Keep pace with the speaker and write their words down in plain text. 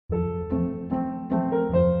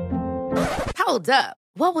Hold up.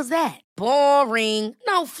 What was that? Boring.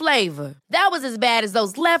 No flavor. That was as bad as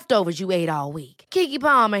those leftovers you ate all week. Keke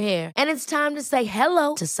Palmer here. And it's time to say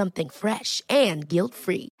hello to something fresh and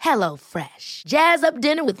guilt-free. Hello Fresh. Jazz up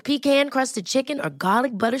dinner with pecan-crusted chicken or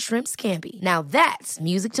garlic butter shrimp scampi. Now that's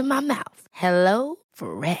music to my mouth. Hello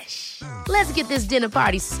Fresh. Let's get this dinner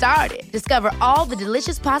party started. Discover all the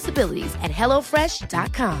delicious possibilities at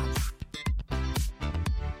hellofresh.com.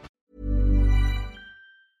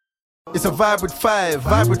 It's a vibe with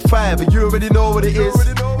five, and you already know what it is.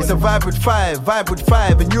 It's a vibe with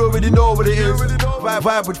five, and you already know what it is.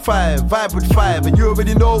 Vibe with five, and you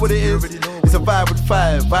already know what it is. It's a vibe with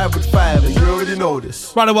five, and you already know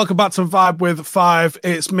this. Right, welcome back to Vibe with Five.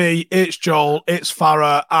 It's me, it's Joel, it's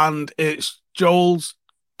Farah, and it's Joel's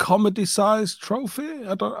comedy-sized trophy.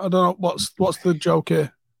 I don't know what's the joke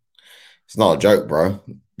here. It's not a joke, bro.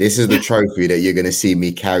 This is the trophy that you're going to see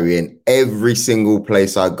me carrying every single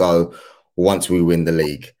place I go once we win the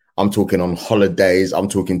league. I'm talking on holidays. I'm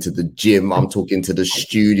talking to the gym. I'm talking to the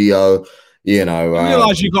studio. You know, I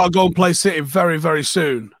realise you've got to go and play City very, very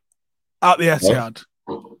soon at the Etihad.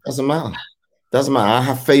 Doesn't matter. I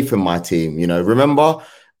have faith in my team. You know, remember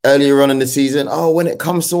earlier on in the season, when it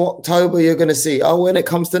comes to October, you're going to see. When it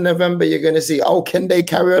comes to November, you're going to see. Can they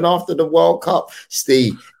carry on after the World Cup?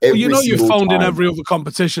 Steve, well, you know you've phoned in every other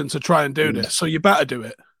competition to try and do this, so you better do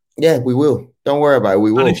it. Yeah, we will. Don't worry about it.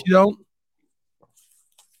 We will. And if you don't,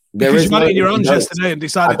 because you had it in your hands yesterday and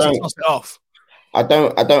decided to toss it off. I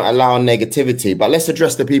don't allow negativity, but let's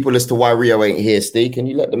address the people as to why Rio ain't here, Steve. Can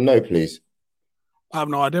you let them know, please? I have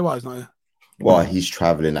no idea why he's not here. Well, he's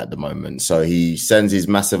traveling at the moment, so he sends his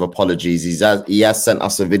massive apologies. He has sent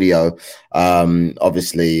us a video,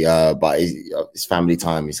 obviously, but it's family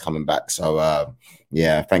time. He's coming back, so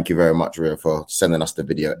yeah. Thank you very much, Ria, for sending us the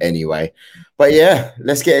video anyway. But yeah,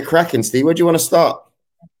 let's get it cracking, Steve. Where do you want to start?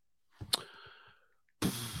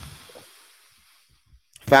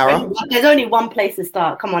 Farah? There's only one place to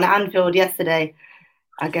start. Come on, Anfield yesterday.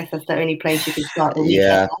 I guess that's the only place you can start.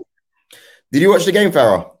 Yeah. Did you watch the game,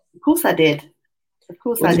 Farah? Of course I did.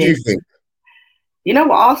 What did you think? You know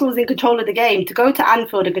what? Arsenal was in control of the game. To go to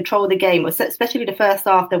Anfield and control the game, especially the first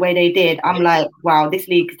half, the way they did, I'm like, wow, this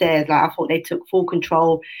league's theirs. Like, I thought they took full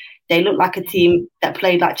control. They looked like a team that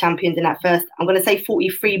played like champions in that first, I'm going to say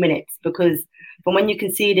 43 minutes, because from when you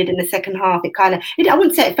conceded in the second half, I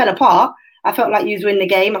wouldn't say it fell apart. I felt like you was winning the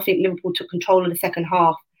game. I think Liverpool took control of the second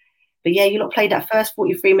half. But yeah, you lot played that first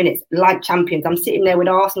 43 minutes like champions. I'm sitting there with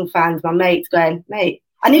Arsenal fans, my mates, going, mate,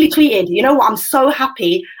 I nearly tweeted. You know what? I'm so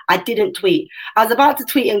happy I didn't tweet. I was about to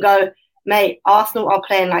tweet and go, mate, Arsenal are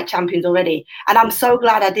playing like champions already. And I'm so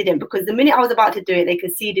glad I didn't, because the minute I was about to do it, they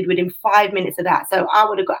conceded within 5 minutes of that. So I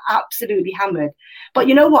would have got absolutely hammered. But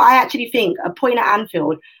you know what? I actually think a point at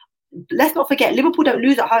Anfield, let's not forget, Liverpool don't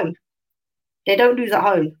lose at home. They don't lose at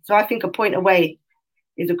home. So I think a point away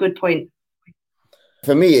is a good point.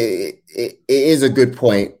 For me, it is a good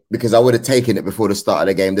point, because I would have taken it before the start of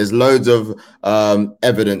the game. There's loads of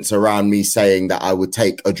evidence around me saying that I would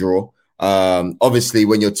take a draw. Obviously,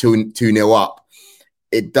 when you're 2-0 up,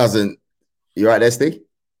 it doesn't... You right there, Steve?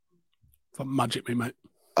 Magic me, mate.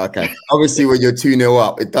 Okay. Obviously, when you're 2-0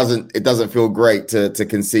 up, it doesn't feel great to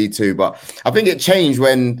concede to. But I think it changed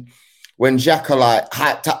when Xhaka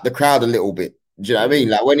hyped up the crowd a little bit. Do you know what I mean?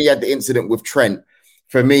 Like when he had the incident with Trent,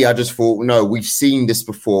 for me, I just thought, no, we've seen this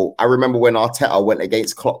before. I remember when Arteta went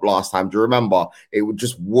against Klopp last time. Do you remember? It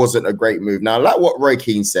just wasn't a great move. Now, like what Roy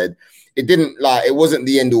Keane said, it wasn't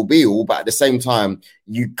the end all be all, but at the same time,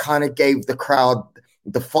 you kind of gave the crowd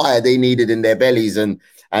the fire they needed in their bellies. And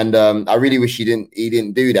I really wish he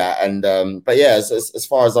didn't do that. And but yeah, as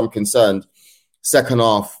far as I'm concerned, second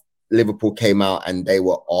half, Liverpool came out and they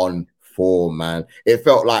were on form, man. It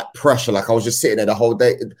felt like pressure. Like I was just sitting there the whole day.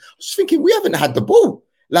 I was thinking, we haven't had the ball.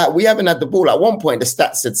 Like we haven't had the ball. At one point, the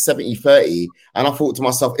stats said 70-30. And I thought to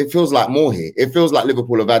myself, it feels like more here. It feels like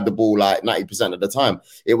Liverpool have had the ball like 90% of the time.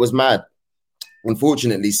 It was mad.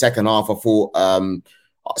 Unfortunately, second half, I thought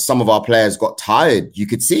some of our players got tired. You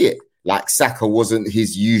could see it. Like Saka wasn't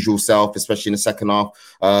his usual self, especially in the second half.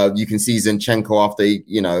 You can see Zinchenko after he,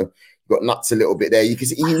 got nuts a little bit there. You can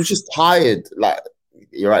see he was just tired. Like,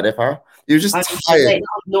 you're right there, Farah? He was just tired.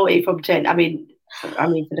 Naughty from Trent. I mean, for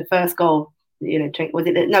the first goal, Trent,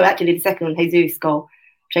 actually the second one, Jesus' goal,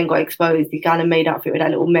 Trent got exposed. He kind of made up for it with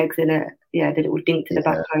that little Megs in it. Yeah, the little dink to the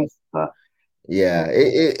back post. But yeah,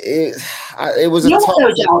 it was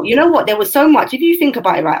you know what? There was so much. If you think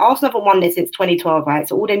about it, right? Arsenal haven't won this since 2012, right?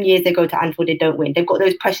 So all them years they go to Anfield, they don't win. They've got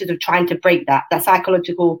those pressures of trying to break that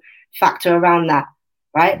psychological factor around that,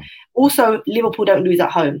 right? Also, Liverpool don't lose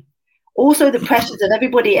at home. Also, the pressures of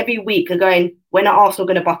everybody every week are going, when are Arsenal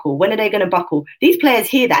going to buckle? When are they going to buckle? These players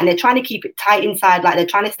hear that and they're trying to keep it tight inside, like they're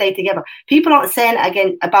trying to stay together. People aren't saying it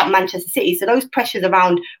again about Manchester City. So those pressures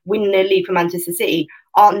around winning the league for Manchester City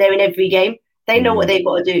aren't there in every game. They know what they've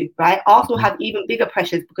got to do, right? Arsenal have even bigger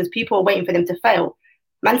pressures because people are waiting for them to fail.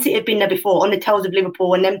 Man City have been there before, on the tails of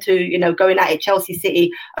Liverpool and them two, going at it, Chelsea,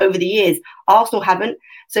 City, over the years. Arsenal haven't.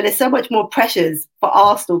 So there's so much more pressures for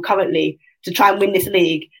Arsenal currently to try and win this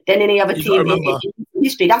league than any other team in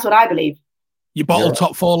history. That's what I believe. You bottled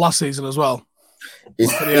top 4 last season as well.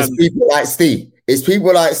 It's people like Steve. It's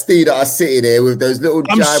people like Steve that are sitting there with those little.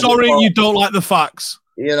 I'm sorry you don't like the facts.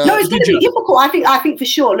 No, it's going to be difficult. I think for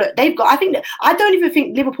sure. Look, they've got. I don't even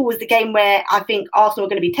think Liverpool was the game where I think Arsenal are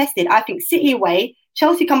going to be tested. I think City away,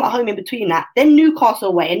 Chelsea come at home in between that, then Newcastle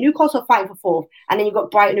away, and Newcastle fighting for fourth, and then you've got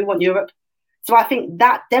Brighton who want Europe. So I think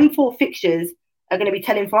that them 4 fixtures are going to be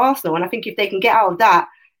telling for Arsenal, and I think if they can get out of that,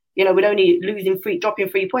 with only dropping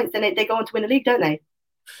 3 points, then they go on to win the league, don't they?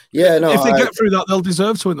 Yeah, no. If they get through that, they'll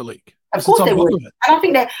deserve to win the league. Of course they would.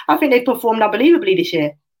 And I think they performed unbelievably this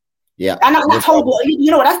year. Yeah, and that's horrible.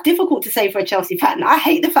 That's difficult to say for a Chelsea fan. I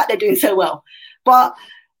hate the fact they're doing so well, but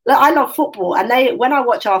look, I love football, and when I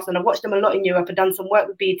watch Arsenal, I've watched them a lot in Europe. I've done some work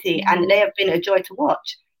with BT, and they have been a joy to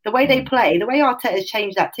watch. The way they play, the way Arteta has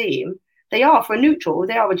changed that team, they are, for a neutral,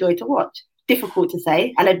 they are a joy to watch. Difficult to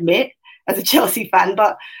say and admit as a Chelsea fan,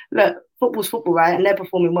 but look, football's football, right? And they're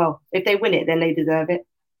performing well. If they win it, then they deserve it.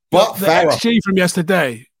 But the XG from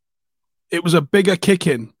yesterday, it was a bigger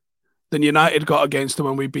kicking than United got against them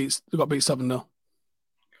when we got beat 7-0.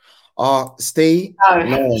 Steve,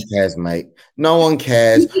 no one cares, mate. No one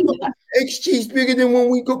cares. XG's bigger than when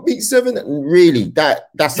we got beat 7. Really,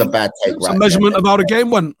 that's a bad take. It's a measurement of how the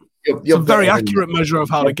game went. It's a very accurate measure of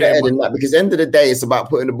how the game went. That, because at the end of the day, it's about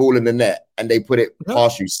putting the ball in the net, and they put it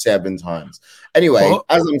past you 7 times. Anyway,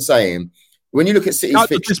 as I'm saying, when you look at City's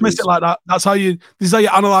fixtures, dismiss it like that. This is how you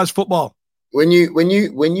analyze football. When you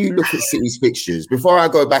look at City's fixtures, before I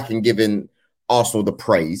go back and giving Arsenal the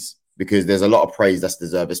praise, because there's a lot of praise that's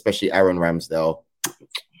deserved, especially Aaron Ramsdale.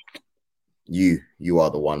 You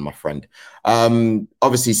are the one, my friend.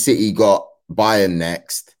 Obviously, City got Bayern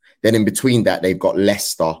next. Then in between that, they've got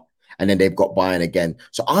Leicester, and then they've got Bayern again.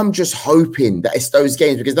 So I'm just hoping that it's those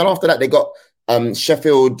games, because then after that, they got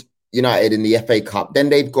Sheffield United in the FA Cup. Then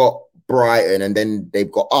they've got Brighton, and then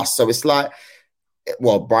they've got us. So it's like,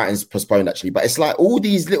 well, Brighton's postponed actually, but it's like all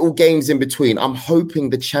these little games in between. I'm hoping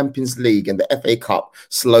the Champions League and the FA Cup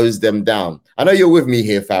slows them down. I know you're with me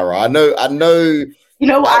here, Farah. I know. You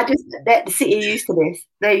know what? The City are used to this.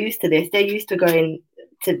 They're used to this. They're used to going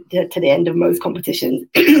to the end of most competitions.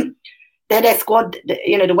 Their squad,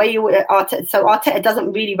 the way Arteta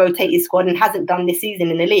doesn't really rotate his squad and hasn't done this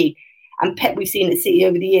season in the league. And Pep, we've seen at City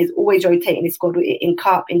over the years, always rotating his squad in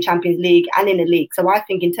Cup, in Champions League, and in the league. So I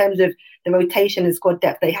think in terms of the rotation and squad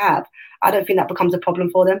depth they have, I don't think that becomes a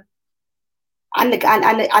problem for them. And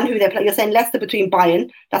who they're playing. You're saying Leicester between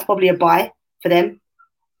Bayern, that's probably a buy for them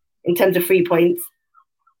in terms of 3 points.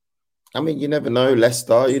 I mean, you never know.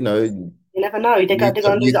 Leicester, You never know. They're going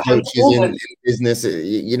to lose at home. In business,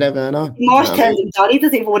 you never know. Marsh turns him down. He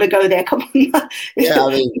doesn't even want to go there. Come on. Yeah, I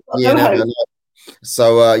mean, you never know.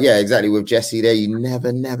 So, yeah, exactly. With Jesse there, you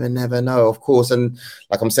never know, of course. And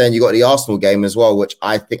like I'm saying, you got the Arsenal game as well, which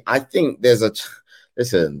I think there's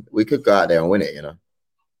listen, we could go out there and win it,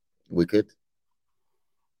 We could.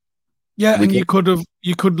 Yeah, and you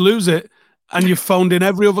could lose it, and you phoned in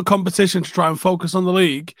every other competition to try and focus on the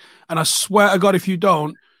league. And I swear to God, if you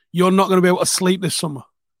don't, you're not going to be able to sleep this summer.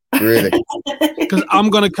 Really? Because I'm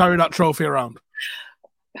going to carry that trophy around.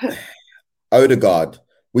 Odegaard.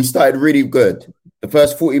 We started really good. The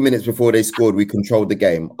first 40 minutes before they scored, we controlled the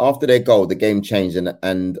game. After their goal, the game changed,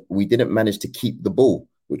 and we didn't manage to keep the ball,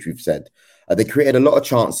 which we've said. They created a lot of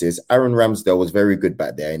chances. Aaron Ramsdale was very good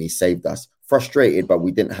back there, and he saved us. Frustrated, but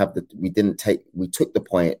we took the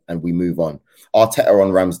point, and we move on. Arteta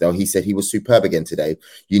on Ramsdale, he said he was superb again today.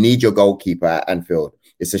 You need your goalkeeper at Anfield.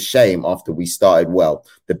 It's a shame after we started well.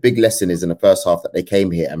 The big lesson is in the first half that they came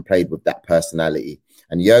here and played with that personality.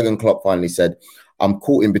 And Jurgen Klopp finally said, I'm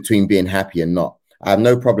caught in between being happy and not. I have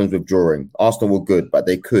no problems with drawing. Arsenal were good, but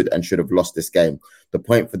they could and should have lost this game. The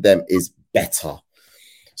point for them is better.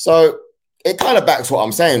 So it kind of backs what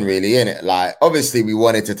I'm saying, really, innit? Like, obviously, we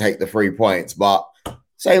wanted to take the 3 points, but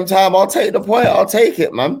same time, I'll take the point. I'll take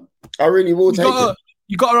it, man. I really will take it.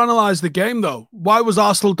 You got to analyse the game, though. Why was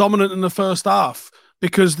Arsenal dominant in the first half?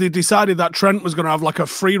 Because they decided that Trent was going to have like a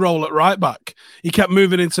free roll at right back. He kept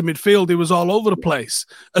moving into midfield. He was all over the place.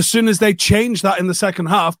 As soon as they changed that in the second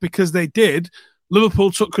half, because they did, Liverpool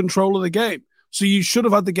took control of the game. So you should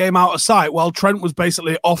have had the game out of sight while Trent was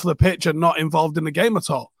basically off the pitch and not involved in the game at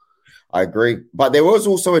all. I agree. But there was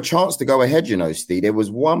also a chance to go ahead, Steve. There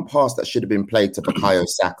was one pass that should have been played to Bukayo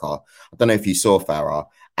Saka. I don't know if you saw, Farah,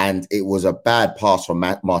 and it was a bad pass from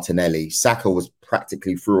Martinelli. Saka was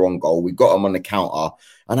practically through on goal. We got him on the counter.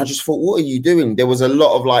 And I just thought, what are you doing? There was a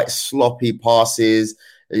lot of sloppy passes.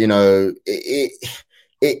 You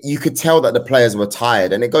could tell that the players were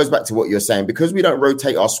tired. And it goes back to what you're saying. Because we don't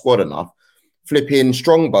rotate our squad enough, flipping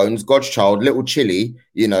Strongbones, God's child, little Chilly,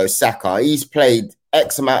 Saka, he's played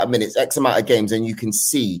X amount of minutes, X amount of games, and you can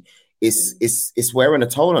see it's wearing a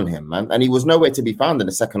toll on him, man. And he was nowhere to be found in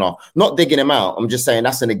the second half. Not digging him out. I'm just saying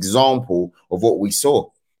that's an example of what we saw,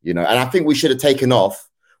 And I think we should have taken off.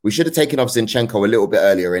 We should have taken off Zinchenko a little bit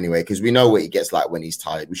earlier anyway, because we know what he gets like when he's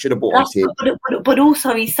tired. We should have bought him. But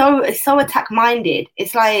also, he's so attack-minded.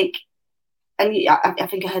 It's like, and I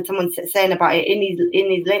think I heard someone saying about it in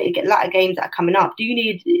these latter games that are coming up. Do you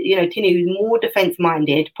need, Tini, who's more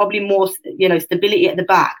defense-minded, probably more, stability at the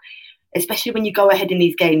back, especially when you go ahead in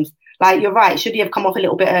these games? Like, you're right. Should he have come off a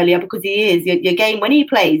little bit earlier? Because he is. Your game, when he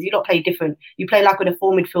plays, you don't play different. You play like with a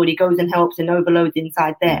full midfield. He goes and helps and overloads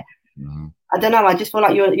inside there. Mm-hmm. I don't know. I just feel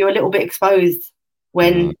like you're a little bit exposed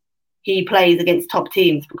when he plays against top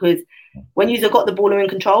teams, because when you've got the ball or in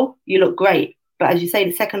control, you look great. But as you say,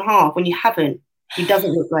 the second half, when you haven't, he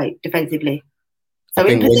doesn't look great defensively. So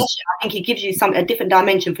in possession, I think he gives you a different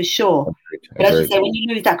dimension for sure. But as you say, when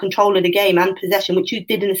you lose that control of the game and possession, which you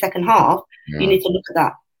did in the second half, you need to look at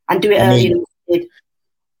that and do it earlier than you did.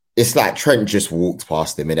 It's like Trent just walked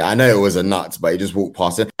past him. I know it was a nuts, but he just walked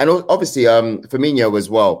past him. And obviously, Firmino as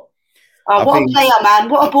well. Oh, what a player, man.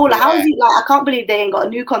 What a baller. How is he I can't believe they ain't got a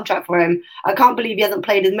new contract for him. I can't believe he hasn't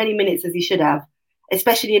played as many minutes as he should have,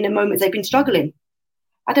 especially in the moments they've been struggling.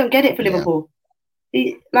 I don't get it for Liverpool.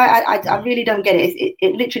 I really don't get it.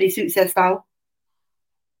 It literally suits their style.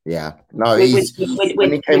 Yeah. No,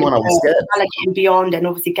 when he came on, I was scared. Getting beyond, and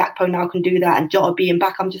obviously Gakpo now can do that, and Jota being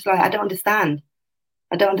back, I'm just like, I don't understand.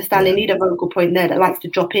 They need a vocal point there that likes to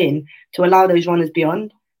drop in to allow those runners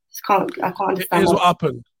beyond. I can't understand. Here's what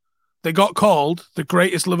happened. They got called the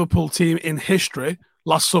greatest Liverpool team in history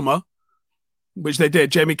last summer, which they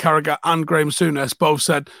did. Jamie Carragher and Graham Souness both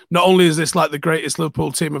said, not only is this like the greatest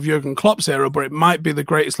Liverpool team of Jurgen Klopp's era, but it might be the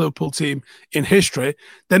greatest Liverpool team in history.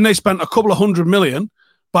 Then they spent a couple of $100 million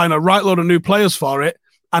buying a right load of new players for it,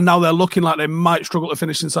 and now they're looking like they might struggle to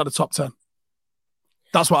finish inside the top 10.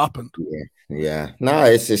 That's what happened. Yeah. No,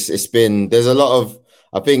 it's been, there's a lot of,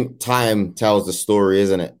 I think time tells the story,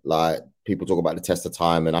 isn't it? Like, people talk about the test of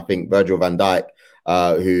time, and I think Virgil van Dijk,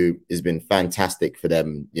 who has been fantastic for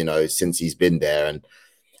them, since he's been there. And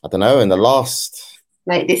I don't know, in the last...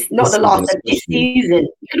 this season.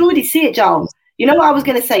 You can already see it, Giles. You know what I was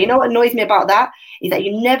going to say? You know what annoys me about that? Is that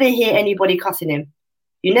you never hear anybody cussing him.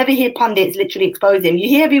 You never hear pundits literally expose him. You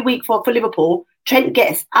hear every week for Liverpool, Trent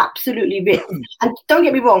gets absolutely ripped. And don't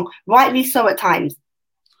get me wrong, rightly so at times.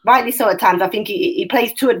 I think he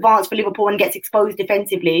plays too advanced for Liverpool and gets exposed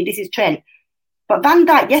defensively. This is Trent. But Van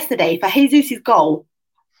Dijk yesterday, for Jesus' goal,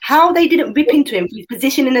 how they didn't rip into him for his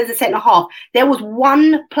positioning as a centre-half. There was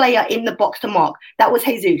one player in the box to mark. That was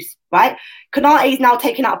Jesus, right? Konate is now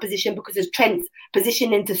taken out of position because of Trent's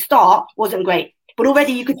positioning to start wasn't great. But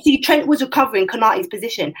already you could see Trent was recovering Konate's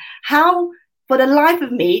position. How, for the life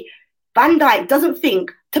of me, Van Dijk doesn't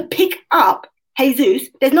think to pick up Jesus.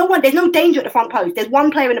 There's no danger at the front post. There's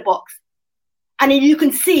one player in the box. And then you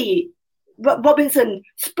can see Robinson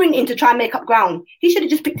sprinting to try and make up ground. He should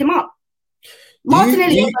have just picked him up.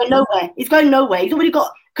 Martinelli is going nowhere. He's going nowhere. He's already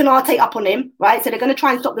got Konate up on him, right? So they're going to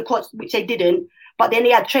try and stop the cross, which they didn't. But then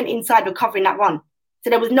he had Trent inside recovering that run. So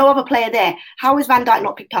there was no other player there. How is Van Dijk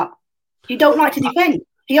not picked up? He don't like to defend.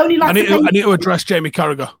 He only likes to defend. I need to address Jamie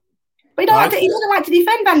Carragher. But he doesn't like to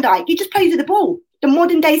defend Van Dijk. He just plays with the ball. The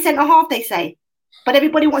modern day centre-half, they say. But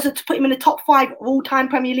everybody wants to put him in the top 5 of all-time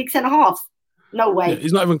Premier League centre-halves. No way. Yeah,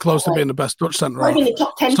 he's not even close to being the best Dutch centre-half. Not even in the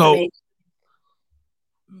top 10 for me.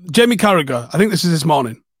 Jamie Carragher, I think this is this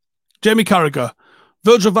morning. Jamie Carragher,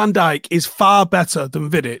 Virgil van Dijk is far better than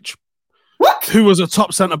Vidic, who was a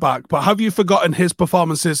top centre-back. But have you forgotten his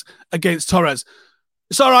performances against Torres?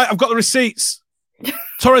 It's all right, I've got the receipts.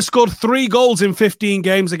 Torres scored 3 goals in 15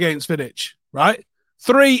 games against Vidic, right?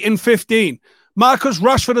 3 in 15. Marcus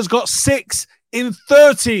Rashford has got 6 in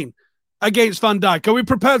 13 against Van Dijk. Are we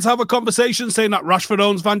prepared to have a conversation saying that Rashford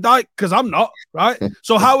owns Van Dijk? Because I'm not, right?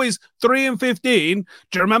 So how is 3 in 15?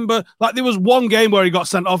 Do you remember? Like, there was one game where he got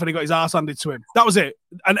sent off and he got his arse handed to him. That was it.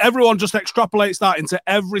 And everyone just extrapolates that into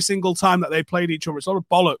every single time that they played each other. It's sort of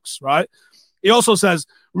bollocks, right? He also says,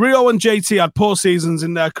 Rio and JT had poor seasons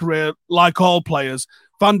in their career, like all players.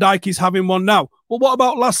 Van Dijk is having one now. Well, what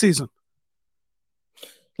about last season?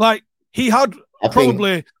 Like, he had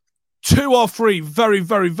probably 2 or 3 very,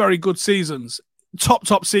 very, very good seasons,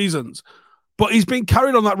 top seasons. But he's been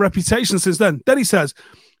carried on that reputation since then. Then he says,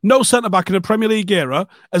 no centre-back in the Premier League era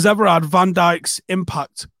has ever had Van Dijk's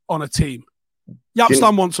impact on a team.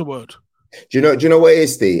 Yapstam wants a word. Do you know what it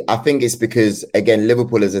is, Steve? I think it's because, again,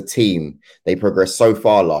 Liverpool as a team, they progressed so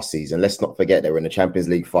far last season. Let's not forget they were in the Champions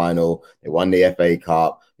League final. They won the FA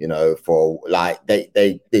Cup,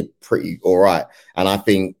 they did pretty all right. And I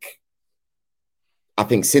think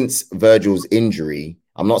since Virgil's injury,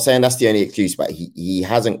 I'm not saying that's the only excuse, but he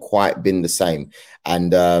hasn't quite been the same.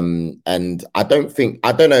 And I don't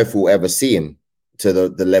know if we'll ever see him to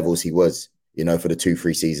the levels he was, for the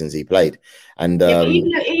 2-3 seasons he played. And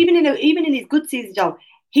even in his good seasons, Joe,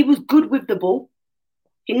 he was good with the ball.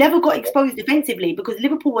 He never got exposed defensively because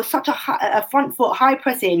Liverpool was such a front foot, high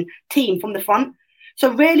pressing team from the front.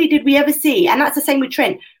 So rarely did we ever see, and that's the same with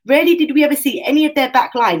Trent, rarely did we ever see any of their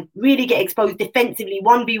back line really get exposed defensively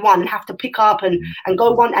 1v1 and have to pick up and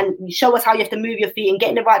go one and show us how you have to move your feet and get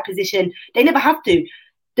in the right position. They never have to.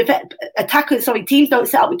 Teams don't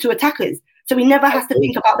set up with 2 attackers. So he never has to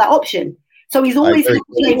think about that option. So he's always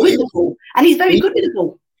playing with the ball. And he's very good with the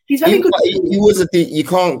ball. He's very good. He was you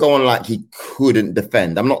can't go on like he couldn't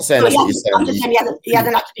defend. I'm not saying that's what you're saying. I'm just saying he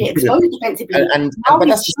hasn't had to be exposed defensively.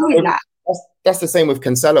 But that's the same with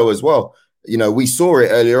Cancelo as well. We saw it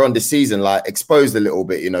earlier on this season, like exposed a little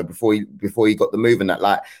bit, before he got the move and that.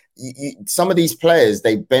 Like some of these players,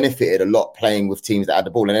 they benefited a lot playing with teams that had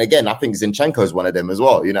the ball. And again, I think Zinchenko is one of them as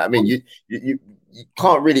well. You know what I mean? You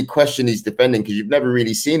can't really question his defending because you've never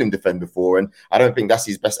really seen him defend before. And I don't think that's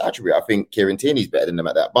his best attribute. I think Kieran Tierney's better than him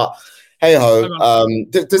at that. But hey ho,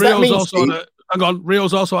 does that mean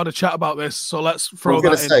Rio's also had a chat about this, so let's throw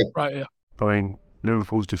that in right here. I mean,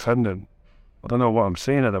 Liverpool's defending. I don't know what I'm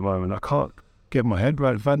seeing at the moment. I can't get my head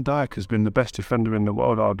right. Van Dijk has been the best defender in the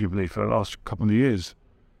world, arguably, for the last couple of years.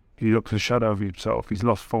 He looks a shadow of himself. He's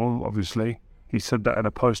lost form, obviously. He said that in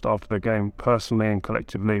a post after the game, personally and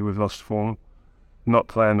collectively, we've lost form. Not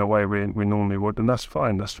playing the way we normally would, and that's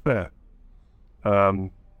fine, that's fair.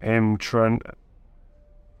 Trent,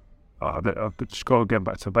 I've just got to get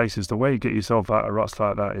back to basics. The way you get yourself out of ruts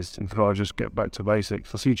like that is if I just get back to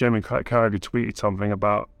basics. I see Jamie Carragher tweeted something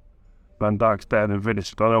about Van Dijk's better than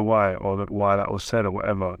Vidic. I don't know why, or why that was said or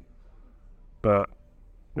whatever.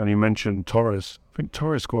 And he mentioned Torres. I think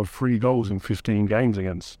Torres scored 3 goals in 15 games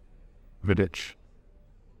against Vidic.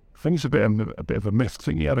 I think it's a bit of a myth. I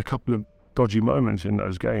think he had a couple of dodgy moments in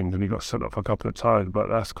those games and he got sent off a couple of times, but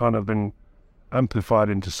that's kind of been amplified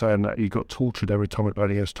into saying that he got tortured every time it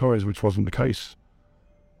played against Torres, which wasn't the case.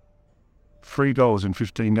 3 goals in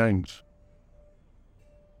 15 games.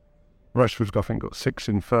 Rashford, I think, got 6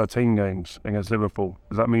 in 13 games against Liverpool.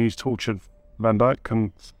 Does that mean he's tortured Van Dijk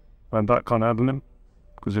and Van Dijk can't handle him?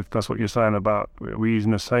 Because if that's what you're saying about we're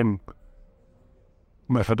using the same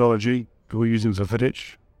methodology we're using for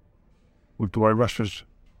Vidic, with the way Rashford's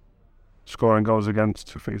scoring goals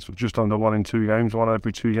against, I think it's just under 1 in 2 games. 1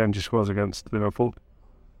 every 2 games he scores against Liverpool.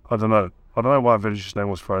 I don't know why Vidic's name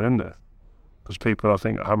was thrown in there. Because people, I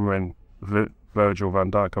think, are hammering Virgil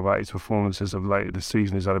van Dijk about his performances of late this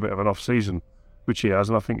season. He's had a bit of an off-season, which he has,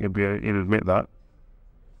 and I think he'd admit that.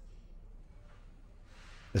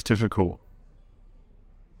 It's difficult.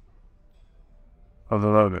 I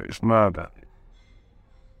don't know, but it's mad.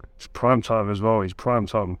 It's prime time as well. He's prime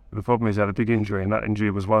time. The problem is he had a big injury, and that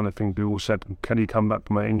injury was one of the things we all said, can he come back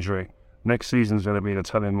from an injury? Next season's going to be the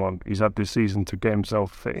telling one. He's had this season to get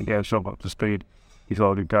himself fit and get himself up to speed. He's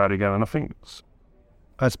already going again. And I think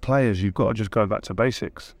as players, you've got to just go back to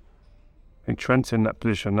basics. I think Trent's in that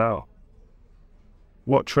position now.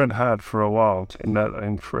 What Trent had for a while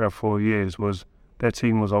in 3 or 4 years was their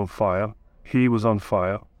team was on fire. He was on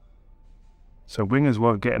fire. So wingers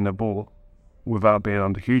weren't getting the ball without being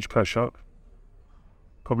under huge pressure,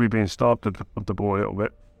 probably being starved of the ball a little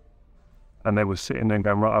bit, and they were sitting there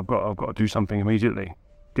going, right, I've got to do something immediately.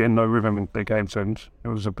 Getting no rhythm in their game terms.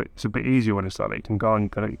 It's a bit easier when it's like that. You can go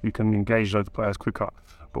and you can engage those players quicker,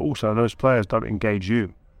 but also those players don't engage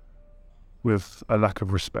you with a lack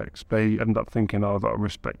of respect. They end up thinking, I've got to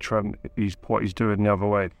respect Trent. What he's doing the other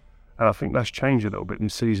way, and I think that's changed a little bit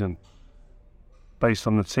this season, based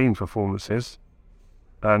on the team performances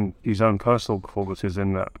and his own personal performances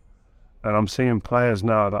in that. And I'm seeing players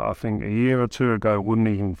now that I think a year or 2 ago wouldn't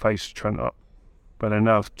even face Trent up, but they're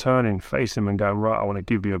now turning, face him and going, right, I want to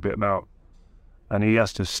give you a bit now. And he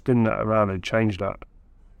has to spin that around and change that.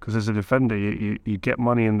 Because as a defender, you get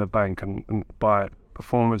money in the bank and by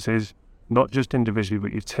performances, not just individually,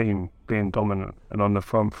 but your team being dominant and on the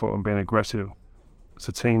front foot and being aggressive.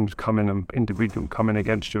 So teams coming and individual coming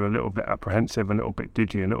against you a little bit apprehensive, a little bit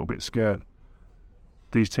didgy, a little bit scared.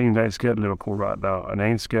 These teams ain't scared of Liverpool right now, and they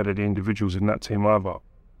ain't scared of the individuals in that team either.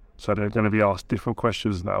 So they're going to be asked different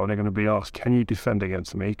questions now, and they're going to be asked, can you defend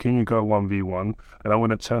against me? Can you go 1v1? And I want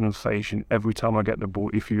to turn and face you every time I get the ball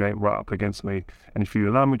if you ain't right up against me. And if you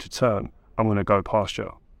allow me to turn, I'm going to go past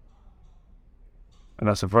you. And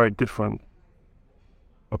that's a very different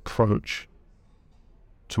approach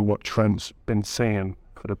to what Trent's been saying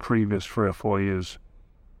for the previous 3 or 4 years.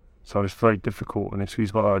 So it's very difficult, and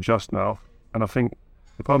he's got to adjust now. And I think,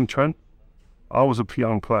 if I'm Trent, I was a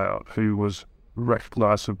young player who was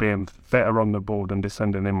recognised for being better on the ball than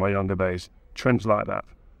defending in my younger days. Trent's like that.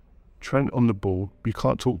 Trent on the ball, you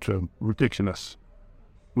can't talk to him. Ridiculous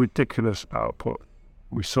output.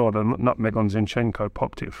 We saw the nutmeg on Zinchenko,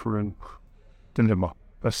 popped it through and deliver,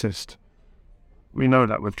 assist. We know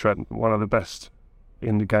that with Trent, one of the best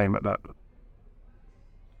in the game at that.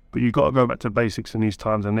 But you've got to go back to basics in these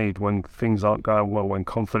times of need, when things aren't going well, when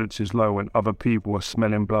confidence is low, when other people are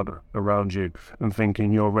smelling blood around you and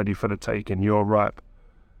thinking you're ready for the taking, you're ripe.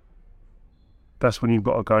 That's when you've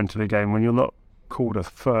got to go into the game. When you're not called a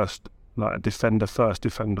first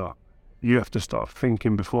defender, you have to start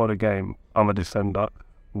thinking before the game, I'm a defender.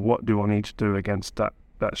 What do I need to do against that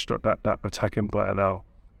attacking player now?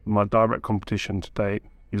 My direct competition today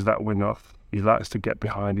is that winger. He likes to get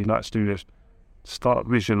behind, he likes to do this. Start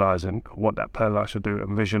visualising what that player likes to do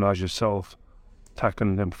and visualise yourself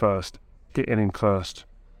tackling him first, getting him first,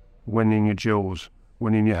 winning your duels,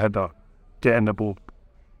 winning your header, getting the ball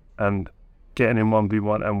and getting in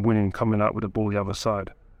 1v1 and winning, coming out with the ball the other side,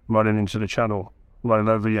 running into the channel, running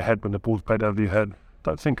over your head when the ball's played over your head.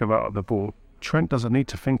 Don't think about the ball. Trent doesn't need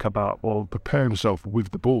to think about or prepare himself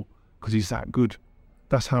with the ball because he's that good.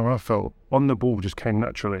 That's how I felt. On the ball just came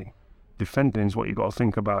naturally. Defending is what you've got to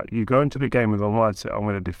think about. You go into the game with a mindset, I'm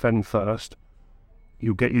going to defend first.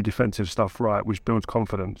 You'll get your defensive stuff right, which builds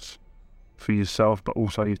confidence for yourself, but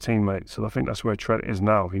also your teammates. And I think that's where Trent is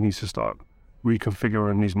now. He needs to start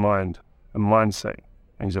reconfiguring his mind and mindset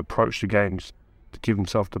and his approach to games to give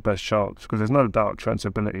himself the best chance. Because there's no doubt Trent's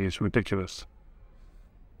ability is ridiculous.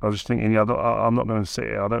 I was just thinking, I'm not going to sit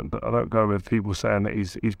here. I don't go with people saying that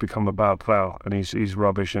he's become a bad player and he's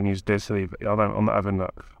rubbish and he's this. I'm not having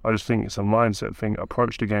that. I just think it's a mindset thing.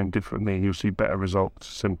 Approach the game differently and you'll see better results.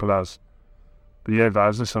 Simple as. But yeah,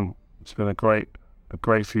 guys, listen, it's been a great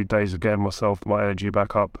few days of getting my energy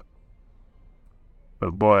back up.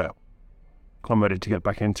 But boy, I'm ready to get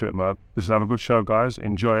back into it, man. Listen, have a good show, guys.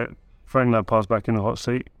 Enjoy it. Frank Lampard's back in the hot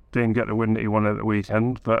seat. Didn't get the win that he wanted at the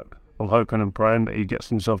weekend, but I'm hoping and praying that he gets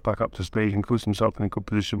himself back up to speed and puts himself in a good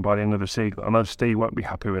position by the end of the season. I know Steve won't be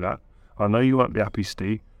happy with that. I know you won't be happy,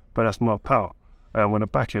 Steve, but that's my pal. I want to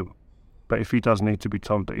back him. But if he does need to be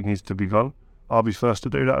told that he needs to be gone, I'll be first to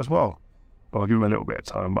do that as well. I'll give him a little bit of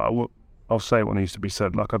time, but I'll say what needs to be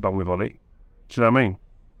said, like I've done with Ollie. Do you know what I mean?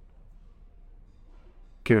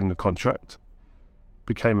 Give him the contract.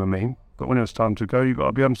 Became a meme. But when it was time to go, you've got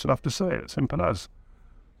to be honest enough to say it. Simple as.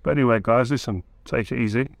 But anyway, guys, listen. Take it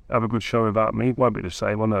easy. Have a good show without me. Won't be the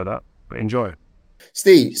same, I know that. But enjoy.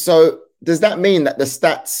 Steve, so does that mean that the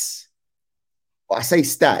stats, well, I say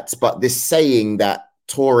stats, but this saying that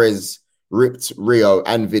Torres ripped Rio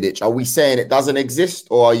and Vidic, are we saying it doesn't exist,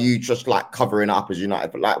 or are you just like covering up as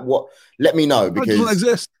United? But like, what? Let me know, because it doesn't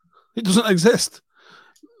exist. It doesn't exist.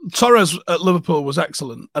 Torres at Liverpool was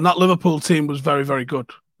excellent, and that Liverpool team was very, very good.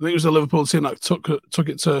 I think it was the Liverpool team that took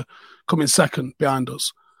it to come in second behind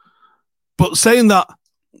us. But saying that,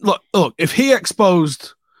 look, if he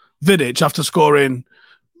exposed Vidic after scoring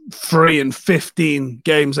 3 in 15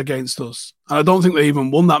 games against us, and I don't think they even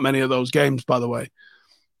won that many of those games, by the way.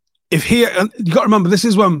 And you got to remember, this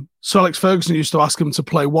is when Sir Alex Ferguson used to ask him to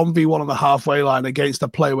play 1v1 on the halfway line against a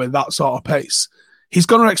player with that sort of pace. He's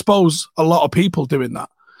going to expose a lot of people doing that.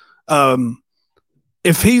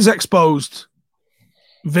 If he's exposed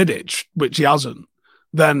Vidic, which he hasn't,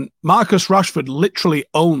 then Marcus Rashford literally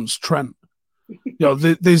owns Trent. You know,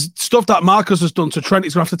 there's stuff that Marcus has done to Trent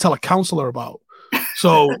he's going to have to tell a counsellor about.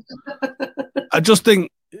 So I just think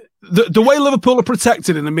the way Liverpool are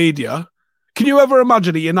protected in the media, can you ever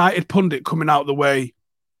imagine a United pundit coming out the way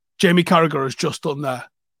Jamie Carragher has just done there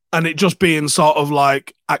and it just being sort of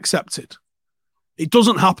like accepted? It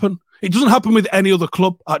doesn't happen. It doesn't happen with any other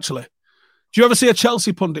club, actually. Do you ever see a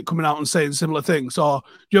Chelsea pundit coming out and saying similar things? Or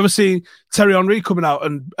do you ever see Thierry Henry coming out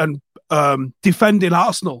and defending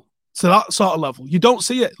Arsenal to that sort of level? You don't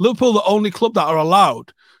see it. Liverpool are the only club that are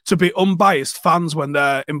allowed to be unbiased fans when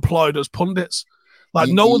they're employed as pundits. Like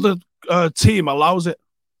no other team allows it.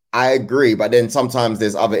 I agree, but then sometimes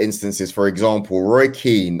there's other instances. For example, Roy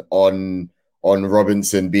Keane on on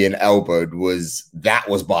Robinson being elbowed was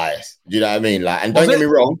biased. Do you know what I mean? Like, and don't get me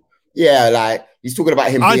wrong, yeah, like he's talking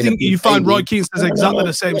about him. I think you find Roy Keane says exactly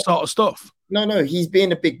the same sort of stuff. No, he's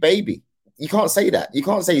being a big baby. You can't say that. You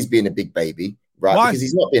can't say he's being a big baby, right? Why? Because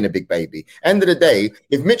he's not being a big baby. End of the day,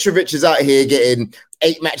 if Mitrovic is out here getting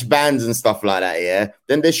 8-match bans and stuff like that, yeah,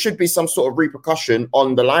 then there should be some sort of repercussion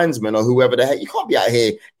on the linesman or whoever the heck. You can't be out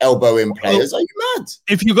here elbowing players. Are you mad?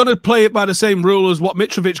 If you're going to play it by the same rule as what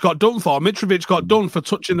Mitrovic got done for, Mitrovic got done for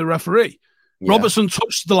touching the referee. Yeah. Robertson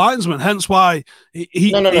touched the linesman, hence why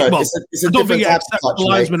he. No. Well, it's a I don't think different he type accepts of touch, the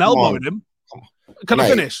linesman elbowing him. Can I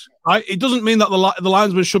finish? Right, it doesn't mean that the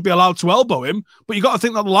linesman should be allowed to elbow him, but you got to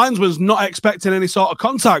think that the linesman's not expecting any sort of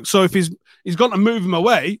contact. So if he's gone to move him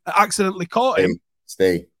away, accidentally caught him.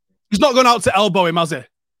 Stay. He's not gone out to elbow him, has he?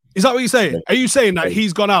 Is that what you're saying? Are you saying that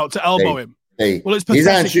he's gone out to elbow him? Well, it's his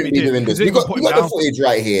hand shouldn't be doing this. You got the footage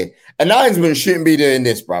right here. A linesman shouldn't be doing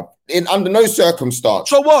this, bruv. Under no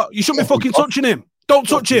circumstance. So what? You shouldn't be fucking touching him. Don't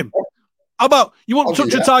touch him. How about you won't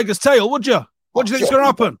touch a tiger's tail, would you? What do you think's going to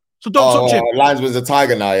happen? So don't touch him. Linesman's a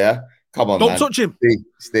tiger now, yeah? Come on, don't touch him.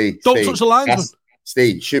 Steve. Don't touch the linesman.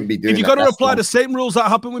 Steve shouldn't be doing that. If you're going to apply the same rules that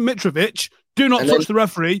happen with Mitrovic, do not touch the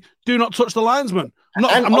referee, do not touch the linesman.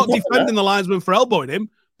 I'm not defending the linesman for elbowing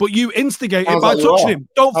him, but you instigate it by touching him.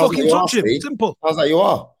 Don't fucking touch him. Simple. Sounds like you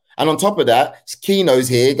are. And on top of that, Keno's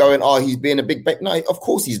here going, he's being a big baby. No, of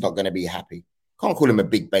course he's not going to be happy. Can't call him a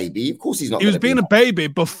big baby. Of course he's not. He was being a baby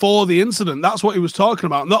before the incident. That's what he was talking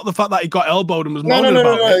about. Not the fact that he got elbowed and was moaning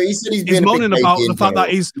about it. He said he's moaning about the fact that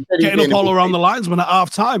he's getting up all around the linesman at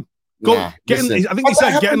half time. I think he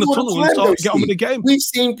said get in the tunnel and get on with the game. We've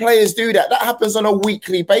seen players do that. That happens on a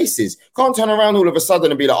weekly basis. Can't turn around all of a sudden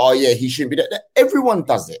and be like, oh yeah, he shouldn't be that. Everyone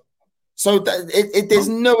does it. So there's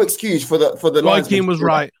no excuse for the. Roy Keane was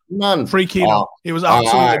right. None. Free Keane. He was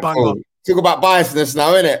absolutely bang on. Talk about biasness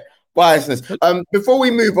now, innit? Biasness. Before we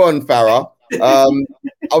move on, Farah, I'm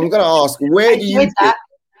going to ask, where do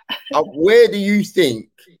you think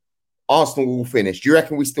Arsenal will finish? Do you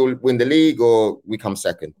reckon we still win the league or we come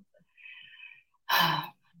second?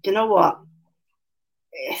 Do you know what?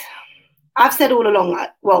 I've said all along.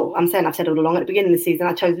 Well, I've said all along at the beginning of the season.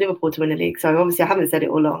 I chose Liverpool to win the league, so obviously I haven't said it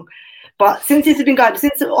all along. But since this has been going,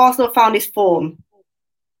 since Arsenal found this form,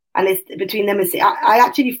 and it's between them and City, I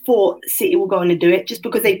actually thought City were going to do it just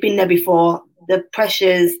because they've been there before. The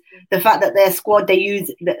pressures, the fact that their squad, they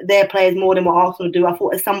use their players more than what Arsenal do. I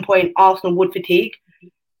thought at some point Arsenal would fatigue.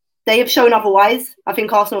 They have shown otherwise. I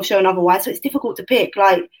think Arsenal have shown otherwise. So it's difficult to pick.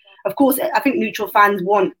 Like, of course, I think neutral fans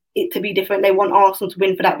want it to be different. They want Arsenal to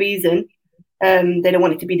win for that reason. They don't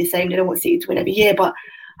want it to be the same. They don't want City to win every year. But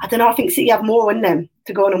I don't know. I think City have more in them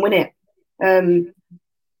to go on and win it.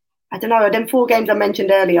 I don't know. Them 4 games I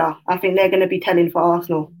mentioned earlier, I think they're going to be telling for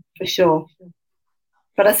Arsenal for sure.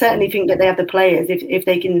 But I certainly think that they have the players. If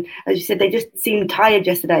they can, as you said, they just seemed tired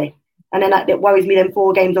yesterday. And then it worries me, them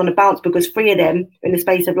 4 games on the bounce, because 3 of them in the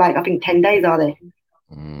space of I think 10 days, are they?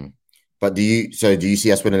 But do you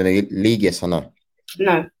see us winning the league, yes or no?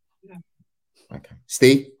 No. Okay.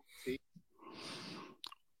 Steve?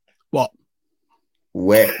 What?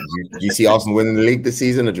 Where do you see Arsenal winning the league this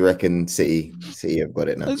season, or do you reckon City have got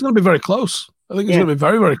it now? It's going to be very close. I think it's going to be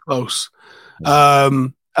very, very close. I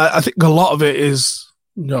think a lot of it is,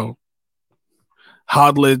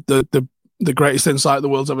 hardly the greatest insight the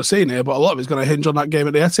world's ever seen here, but a lot of it's going to hinge on that game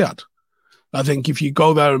at the Etihad. I think if you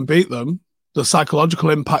go there and beat them, the psychological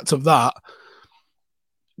impact of that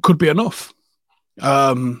could be enough.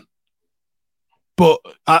 But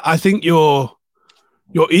I think you're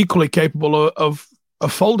equally capable of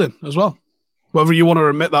folding as well, whether you want to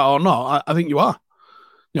admit that or not. I think you are.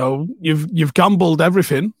 You've gambled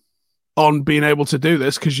everything on being able to do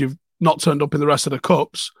this because you've not turned up in the rest of the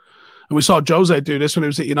cups, and we saw Jose do this when he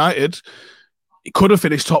was at United. He could have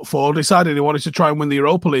finished top 4, decided he wanted to try and win the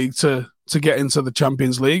Europa League to get into the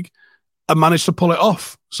Champions League, and managed to pull it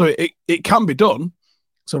off. So it can be done.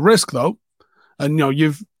 It's a risk though, and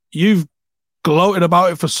you've gloated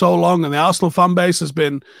about it for so long, and the Arsenal fan base has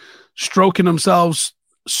been stroking themselves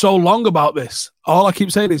so long about this. All I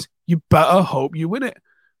keep saying is you better hope you win it,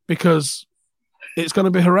 because it's going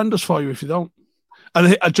to be horrendous for you if you don't.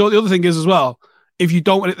 And the other thing is as well, if you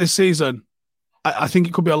don't win it this season, I think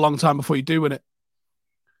it could be a long time before you do win it,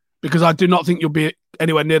 because I do not think you'll be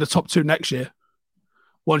anywhere near the top 2 next year.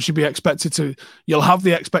 Once you be expected to, you'll have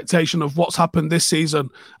the expectation of what's happened this season,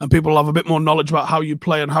 and people will have a bit more knowledge about how you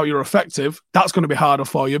play and how you're effective. That's going to be harder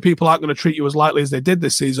for you. People aren't going to treat you as lightly as they did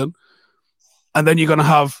this season. And then you're going to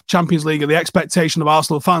have Champions League and the expectation of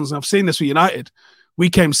Arsenal fans. And I've seen this with United. We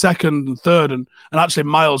came second and third and actually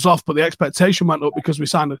miles off, but the expectation went up because we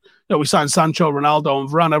signed Sancho, Ronaldo, and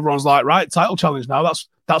Varane. Everyone's like, right, title challenge now.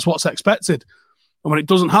 That's what's expected. And when it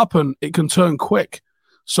doesn't happen, it can turn quick.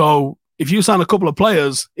 So if you sign a couple of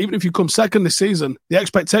players, even if you come second this season, the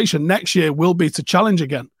expectation next year will be to challenge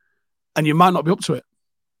again, and you might not be up to it.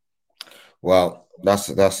 Well, that's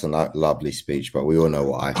a lovely speech, but we all know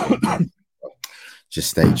what I think.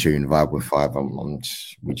 Just stay tuned, Vibe with Five.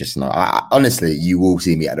 We just know. Honestly, you will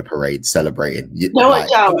see me at the parade celebrating.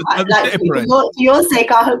 For your sake,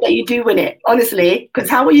 I hope that you do win it. Honestly, because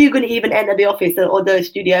how are you going to even enter the office or the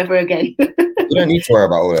studio ever again? You don't need to worry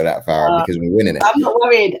about all of that, Farah, because we're winning it. I'm not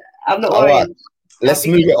worried. All right. Let's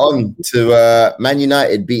move it on to Man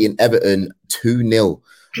United beating Everton 2-0.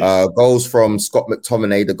 Goals from Scott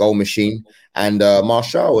McTominay, the goal machine, and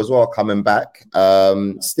Martial as well coming back.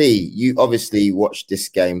 Steve, you obviously watched this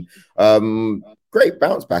game. Great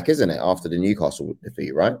bounce back, isn't it, after the Newcastle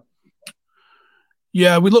defeat, right?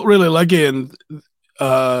 Yeah, we looked really leggy, and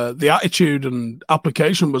the attitude and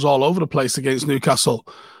application was all over the place against Newcastle.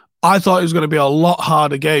 I thought it was going to be a lot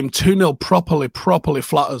harder game. 2-0 properly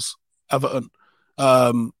flatters Everton.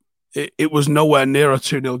 It was nowhere near a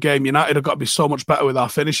 2-0 game. United have got to be so much better with our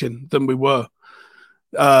finishing than we were.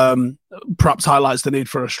 Perhaps highlights the need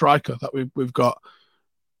for a striker that we've got.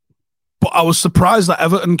 But I was surprised that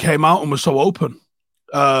Everton came out and was so open.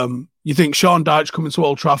 You think Sean Dyche coming to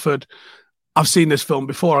Old Trafford, I've seen this film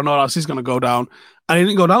before, I know how this is going to go down. And he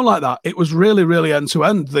didn't go down like that. It was really, really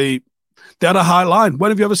end-to-end. They had a high line. When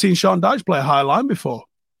have you ever seen Sean Dyche play a high line before?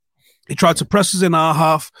 He tried to press us in our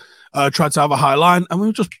half, tried to have a high line, and we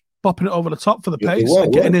were just popping it over the top for the pace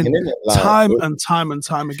and getting in time and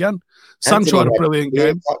time again. Sancho had a brilliant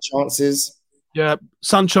game. Chances. Yeah,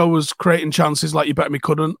 Sancho was creating chances like you bet me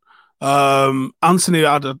couldn't. Anthony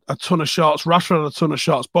had a ton of shots. Rashford had a ton of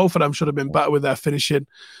shots. Both of them should have been better with their finishing.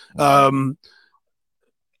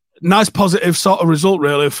 Nice positive sort of result,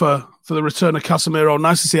 really, for the return of Casemiro.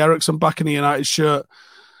 Nice to see Eriksen back in the United shirt.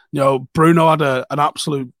 Bruno had an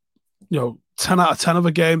absolute, 10 out of 10 of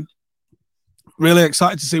a game. Really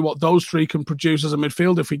excited to see what those three can produce as a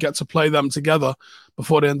midfield if we get to play them together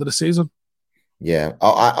before the end of the season. Yeah,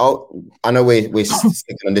 I know we're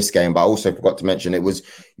sticking on this game, but I also forgot to mention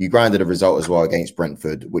you grinded a result as well against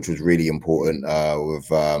Brentford, which was really important with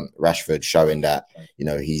Rashford showing that,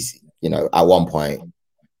 he's, at one point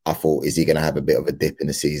I thought, is he going to have a bit of a dip in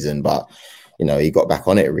the season? But, he got back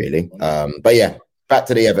on it really. But yeah, back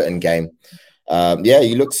to the Everton game.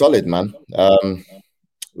 You looked solid, man. It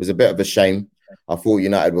was a bit of a shame. I thought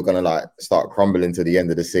United were going to start crumbling to the end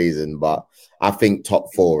of the season, but I think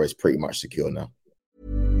top 4 is pretty much secure now.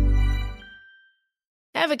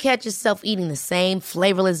 Ever catch yourself eating the same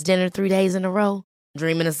flavorless dinner 3 days in a row?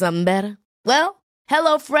 Dreaming of something better? Well,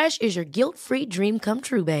 HelloFresh is your guilt-free dream come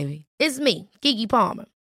true, baby. It's me, Keke Palmer.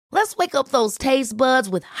 Let's wake up those taste buds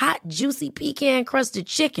with hot, juicy pecan-crusted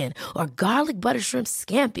chicken or garlic butter shrimp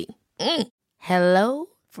scampi. Hello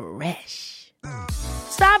Fresh.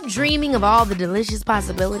 Stop dreaming of all the delicious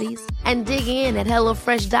possibilities and dig in at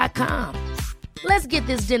HelloFresh.com. Let's get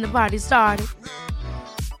this dinner party started.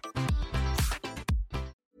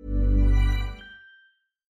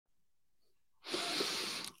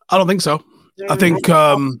 I don't think so. I think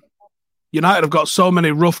United have got so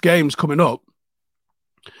many rough games coming up.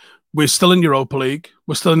 We're still in Europa League.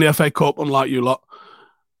 We're still in the FA Cup, unlike you lot.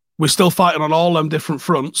 We're still fighting on all them different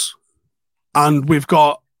fronts. And we've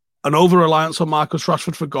got an over-reliance on Marcus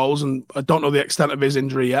Rashford for goals, and I don't know the extent of his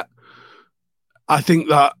injury yet. I think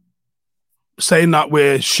that saying that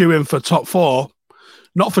we're shooing for top 4,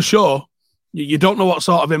 not for sure. You don't know what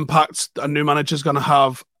sort of impact a new manager is going to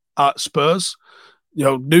have at Spurs.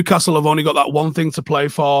 Newcastle have only got that one thing to play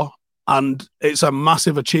for, and it's a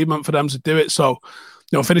massive achievement for them to do it. So,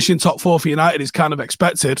 finishing top 4 for United is kind of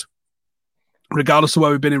expected, regardless of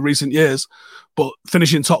where we've been in recent years. But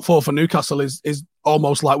finishing top 4 for Newcastle is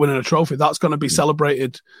almost like winning a trophy. That's going to be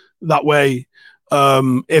celebrated that way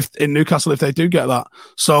if in Newcastle, if they do get that.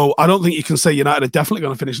 So I don't think you can say United are definitely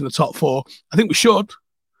going to finish in the top 4. I think we should.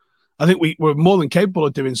 I think we're more than capable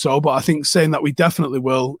of doing so, but I think saying that we definitely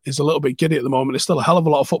will is a little bit giddy at the moment. There's still a hell of a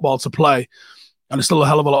lot of football to play, and there's still a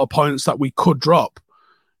hell of a lot of points that we could drop.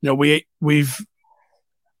 We've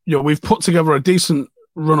put together a decent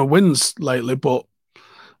run of wins lately, but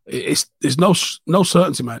there's no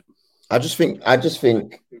certainty, mate. I just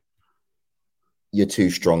think you're too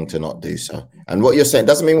strong to not do so. And what you're saying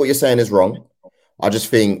doesn't mean what you're saying is wrong. I just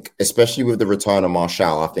think, especially with the return of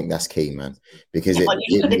Martial, I think that's key, man. Because look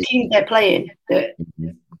at the teams they're playing.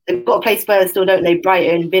 They've got to play Spurs still, don't they?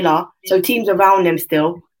 Brighton, Villa. So teams around them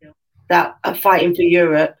still that are fighting for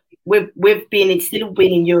Europe. with being still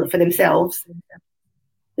winning Europe for themselves.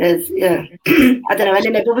 There's I don't know, and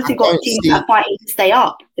then they've obviously got teams that are fighting to stay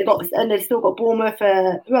up. They've still got Bournemouth.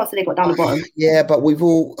 Who else have they got down the bottom? Yeah, but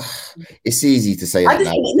it's easy to say I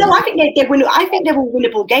that now. I think they're all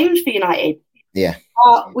winnable games for United. Yeah,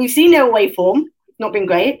 we've seen their away form not been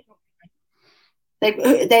great.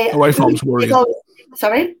 They away form's worrying.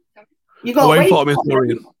 Sorry, away form is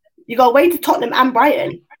worrying. You go away to Tottenham and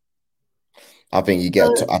Brighton. I think you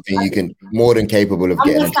can more than capable of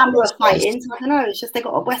getting. West Ham were fighting. So I don't know. It's just they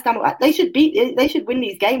got a West Ham. They should win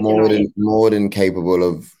these games. More than capable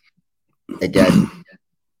of, again,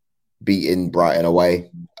 beating Brighton away.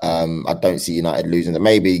 I don't see United losing them.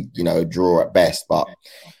 Maybe a draw at best, but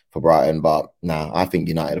for Brighton. But I think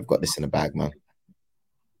United have got this in the bag, man.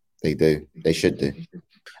 They do. They should do.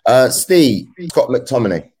 Steve, Scott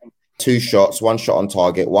McTominay. 2 shots, 1 shot on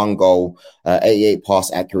target, 1 goal, 88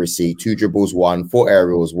 pass accuracy, 2 dribbles, 1, 4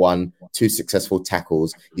 aerials, 1, 2 successful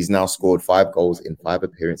tackles. He's now scored 5 goals in 5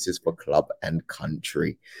 appearances for club and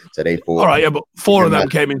country. So they thought, all right, yeah, but 4 of them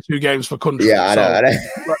came in 2 games for country. Yeah, I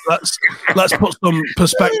know. Let's put some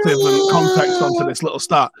perspective and context onto this little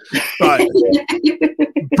stat. Right,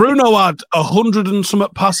 Bruno had 100 and some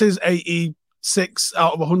passes, 86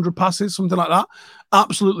 out of 100 passes, something like that.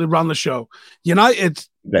 Absolutely ran the show. United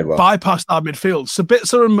bypassed our midfield.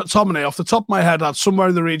 Sabitzer and McTominay, off the top of my head, had somewhere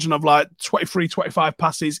in the region of like 23, 25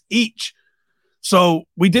 passes each. So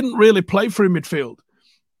we didn't really play through midfield.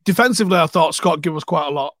 Defensively, I thought Scott gave us quite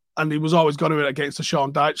a lot, and he was always going to it against the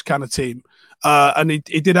Sean Dyche kind of team. And he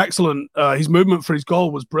did excellent. His movement for his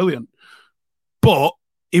goal was brilliant. But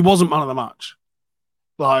he wasn't man of the match.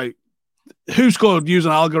 Like, who's going to use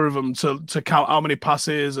an algorithm to count how many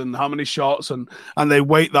passes and how many shots and they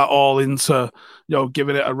weight that all into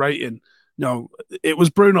giving it a rating? It was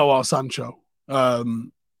Bruno or Sancho.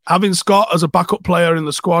 Having Scott as a backup player in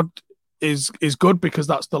the squad is good because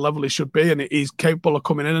that's the level he should be, and he's capable of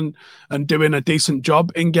coming in and doing a decent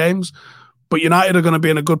job in games. But United are going to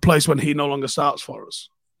be in a good place when he no longer starts for us,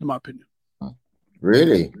 in my opinion.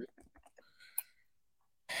 Really?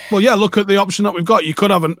 Well, yeah, look at the option that we've got. You could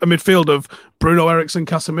have a midfield of Bruno, Eriksson,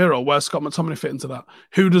 Casemiro. Where's Scott McTominay fit into that?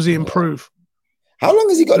 Who does he improve? How long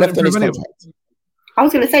has he got left on his contract? I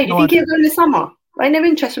was going to say, do you think he'll go in the summer? Like, no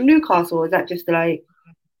interest from Newcastle, or is that just like...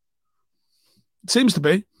 It seems to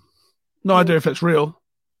be. No idea if it's real.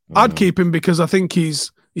 I'd keep him because I think he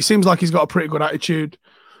seems like he's got a pretty good attitude.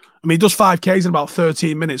 I mean, he does 5Ks in about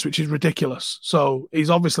 13 minutes, which is ridiculous. So he's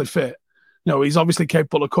obviously fit. He's obviously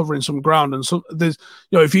capable of covering some ground. And so there's,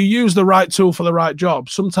 if you use the right tool for the right job,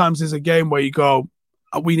 sometimes there's a game where you go,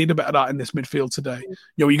 we need a bit of that in this midfield today.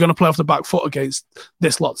 You're going to play off the back foot against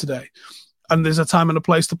this lot today. And there's a time and a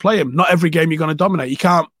place to play him. Not every game you're going to dominate. You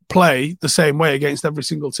can't play the same way against every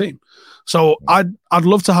single team. So I'd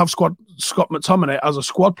love to have Scott McTominay as a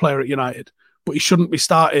squad player at United, but he shouldn't be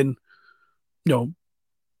starting,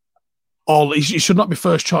 he should not be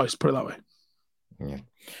first choice, put it that way. Yeah.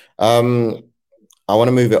 I want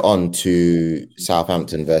to move it on to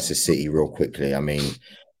Southampton versus City real quickly. I mean,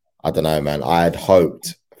 I don't know, man. I had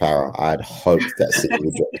hoped that City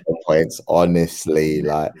would drop 4 points. Honestly,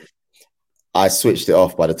 like, I switched it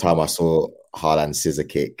off by the time I saw Haaland scissor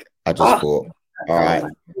kick. I just thought, all right,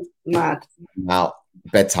 mad. Now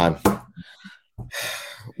bedtime.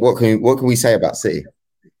 What can we say about City?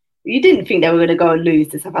 You didn't think they were going to go and lose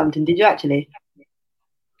to Southampton, did you? Actually,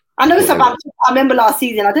 I know Southampton. I remember last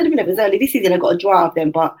season. I don't even know if it was early this season. I got a draw of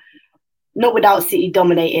them, but not without City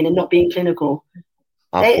dominating and not being clinical.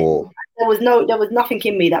 There was nothing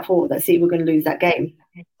in me that thought that City were going to lose that game.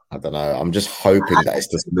 I don't know. I'm just hoping that it's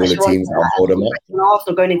the smaller teams that hold them up.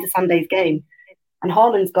 Arsenal going into Sunday's game, and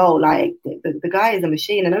Haaland's goal, like the guy is a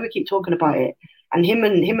machine. I know we keep talking about it, and him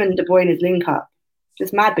and De Bruyne's link up,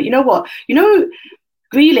 just mad. But you know what?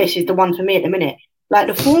 Grealish is the one for me at the minute. Like,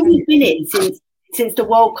 the form he's been in since the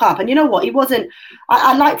World Cup, and you know what? He wasn't.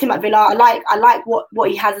 I liked him at Villa. I like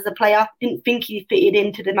what he has as a player. Didn't think he fitted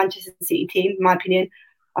into the Manchester City team, in my opinion.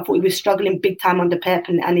 I thought he was struggling big time under Pep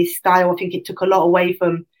and his style. I think it took a lot away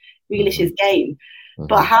from Grealish's game. Mm-hmm.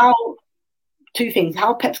 But two things: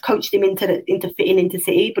 how Pep's coached him into fitting into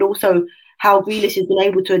City, but also how Grealish has been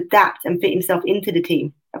able to adapt and fit himself into the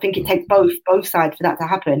team. I think it takes both sides for that to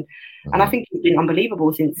happen. Mm-hmm. And I think he's been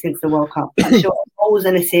unbelievable since the World Cup. I'm sure goals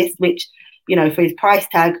and assists, which, for his price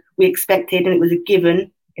tag, we expected, and it was a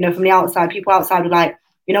given. From the outside, people outside were like,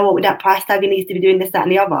 with that price tag, he needs to be doing this, that,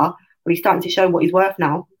 and the other. But he's starting to show what he's worth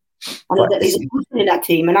now. And he's in that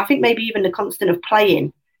team. And I think maybe even the constant of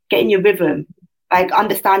playing, getting your rhythm, like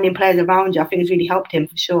understanding players around you, I think has really helped him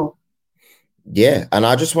for sure. Yeah, and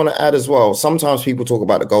I just want to add as well, sometimes people talk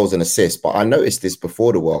about the goals and assists, but I noticed this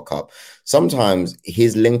before the World Cup. Sometimes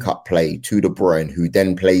his link-up play to De Bruyne, who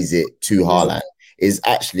then plays it to Haaland, is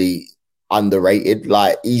actually underrated.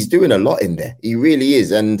 Like, he's doing a lot in there. He really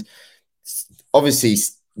is. And obviously,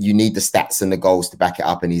 you need the stats and the goals to back it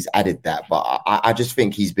up, and he's added that. But I just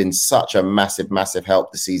think he's been such a massive, massive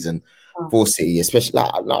help this season for City, especially.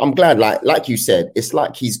 I'm glad, like you said, it's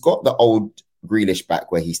like he's got the old Grealish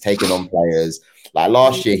back where he's taken on players. Like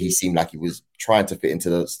last year, he seemed like he was trying to fit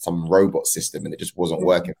into some robot system and it just wasn't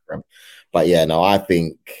working for him. But yeah, no, I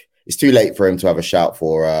think it's too late for him to have a shout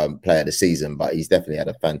for player of the season, but he's definitely had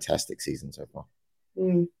a fantastic season so far.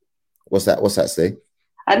 What's that, Steve?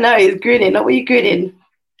 I know, he's grinning. What were you grinning?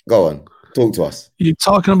 Go on, talk to us. You're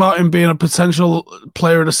talking about him being a potential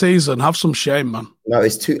player of the season. Have some shame, man. No,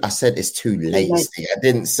 it's too. I said it's too late. Steve. I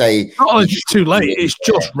didn't say. Oh, it's too late. It's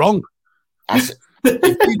just wrong.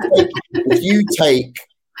 If you take,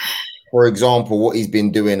 for example, what he's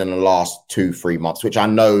been doing in the last 2-3 months, which I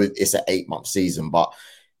know it's an 8-month season, but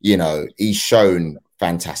you know, he's shown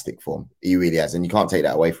fantastic form. He really has, and you can't take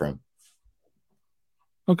that away from him.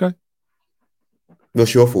 Okay.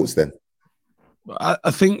 What's your thoughts then?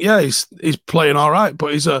 I think he's playing all right,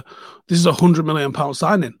 but this is £100 million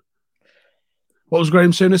signing. What was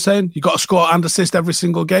Graham Souness saying? You got to score and assist every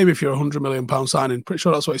single game if you're £100 million signing. Pretty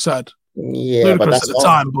sure that's what he said. Yeah, ludicrous but that's at the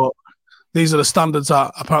time, but these are the standards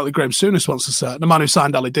that apparently Graham Souness wants to set. The man who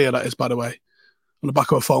signed Ali Dia, that is, by the way, on the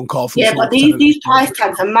back of a phone call. From but these price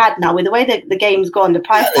tags are mad now. With the way that the game's gone, the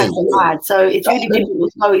price tags are mad. So it's really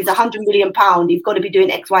difficult to know he's £100 million. He's got to be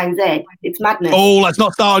doing X, Y, and Z. It's madness. Oh, let's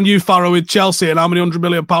not start on you, Farrow, with Chelsea and how many £100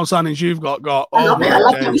 million signings you've got. I love it. I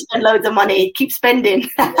love that we spend loads of money. Keep spending.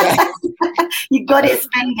 You got it,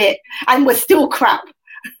 spend it. And we're still crap.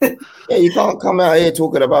 Yeah, you can't come out here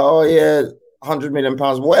talking about, £100 million,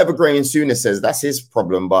 whatever Graham Souness says, that's his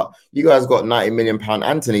problem. But you guys got £90 million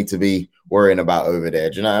Anthony to be worrying about over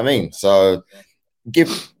there. Do you know what I mean? So give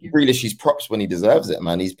Grealish his props when he deserves it,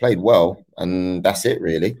 man. He's played well, and that's it,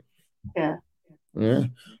 really. Yeah.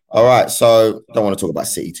 All right. So don't want to talk about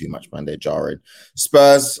City too much, man. They're jarring.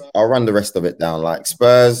 Spurs, I'll run the rest of it down. Like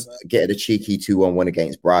Spurs getting a cheeky 2-1 win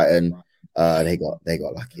against Brighton. They got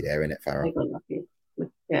lucky there, innit, Farrell? They got lucky.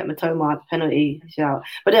 Yeah, Matoma penalty shout.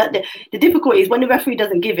 But the difficulty is when the referee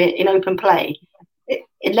doesn't give it in open play,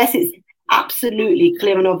 unless it's absolutely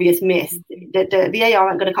clear and obvious miss, the VAR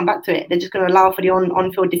aren't going to come back to it. They're just going to allow for the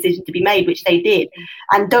on-field decision to be made, which they did.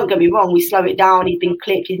 And don't get me wrong, we slow it down. He's been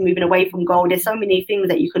clipped. He's moving away from goal. There's so many things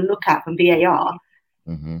that you can look at from VAR.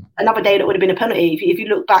 Another day that would have been a penalty. If you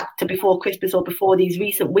look back to before Christmas or before these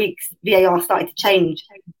recent weeks, VAR started to change.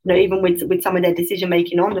 You know, even with some of their decision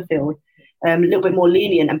making on the field, a little bit more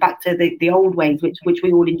lenient and back to the old ways, which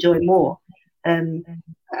we all enjoy more. As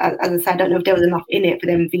I said, I don't know if there was enough in it for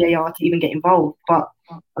them VAR to even get involved. But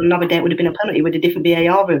on another day, it would have been a penalty with a different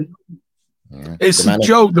VAR room. It's a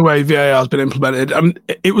joke the way VAR has been implemented.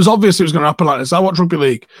 It was obvious it was going to happen like this. I watch rugby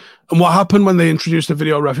league, and what happened when they introduced the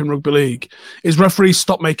video ref in rugby league is referees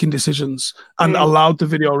stopped making decisions and allowed the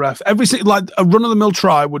video ref. Like a run-of-the-mill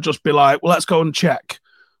try would just be like, well, let's go and check.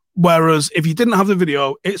 Whereas if you didn't have the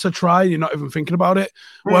video, it's a try. You're not even thinking about it.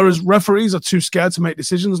 Whereas referees are too scared to make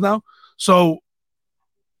decisions now. So,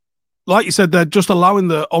 like you said, they're just allowing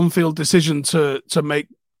the on-field decision to make,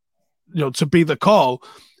 to be the call,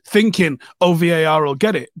 thinking, VAR will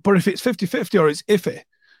get it. But if it's 50-50 or it's iffy,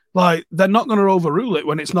 like they're not going to overrule it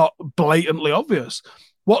when it's not blatantly obvious.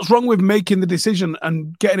 What's wrong with making the decision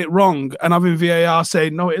and getting it wrong and having VAR say,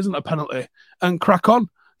 no, it isn't a penalty and crack on?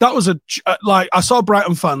 That was I saw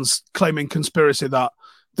Brighton fans claiming conspiracy that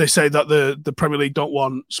they say that the Premier League don't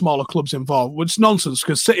want smaller clubs involved, which is nonsense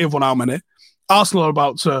because City have won how many? Arsenal are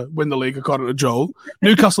about to win the league, according to Joel.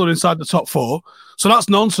 Newcastle are inside the top 4. So that's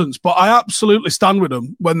nonsense. But I absolutely stand with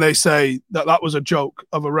them when they say that was a joke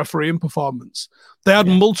of a refereeing performance. They had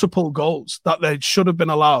multiple goals that they should have been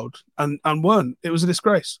allowed and weren't. It was a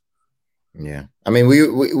disgrace. Yeah. I mean,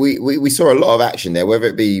 we saw a lot of action there, whether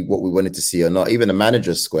it be what we wanted to see or not. Even the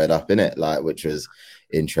manager squared up in it, which was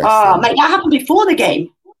interesting. Oh, mate, that happened before the game.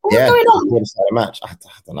 What was going on? The match. I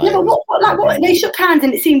don't know. Yeah, but what? They shook hands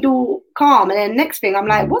and it seemed all calm. And then next thing, I'm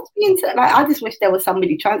like, what's being said? Like, I just wish there was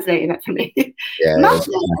somebody translating that to me. Yeah.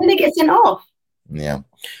 And they get sent off. Yeah.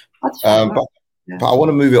 But I want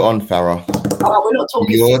to move it on, Farah. Oh, we're not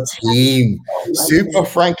talking. Your team. Super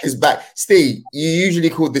Frank is back. Steve, you usually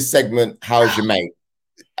call this segment "How's Your Mate?"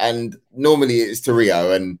 and normally it's to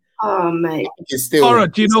Rio. And mate, it's still. Laura,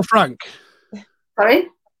 do you know Frank? Sorry.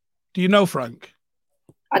 Do you know Frank?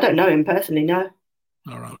 I don't know him personally. No.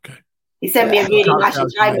 All right. Okay. He sent me a really nice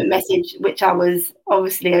That's retirement message, which I was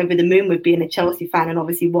obviously over the moon with being a Chelsea fan and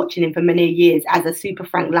obviously watching him for many years as a super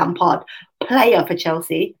Frank Lampard player for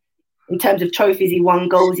Chelsea. In terms of trophies he won,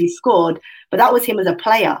 goals he scored, but that was him as a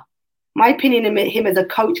player. My opinion of him as a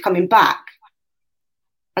coach coming back,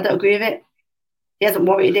 I don't agree with it. He hasn't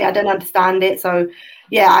worried it. I don't understand it. So,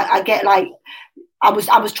 yeah, I get like, I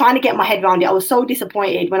was trying to get my head around it. I was so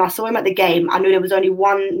disappointed when I saw him at the game. I knew there was only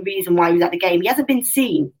one reason why he was at the game. He hasn't been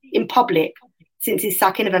seen in public since his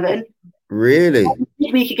sacking of Everton. Really?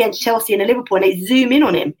 Midweek against Chelsea and Liverpool, and they zoom in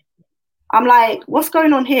on him. I'm like, what's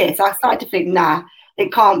going on here? So I started to think, nah,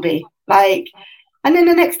 it can't be. Like, and then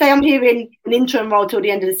the next day I'm hearing an interim role till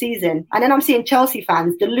the end of the season. And then I'm seeing Chelsea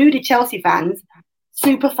fans, deluded Chelsea fans,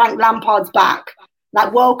 super Frank Lampard's back,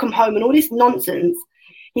 like welcome home and all this nonsense.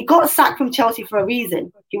 He got sacked from Chelsea for a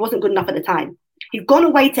reason. He wasn't good enough at the time. He's gone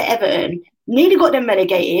away to Everton, nearly got them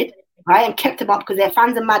relegated, right, and kept him up because their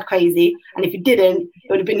fans are mad crazy. And if he didn't, it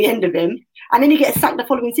would have been the end of him. And then he gets sacked the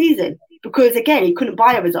following season because, again, he couldn't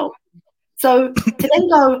buy a result. So to then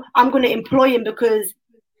go, I'm going to employ him because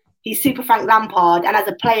he's super Frank Lampard, and as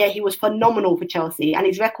a player, he was phenomenal for Chelsea, and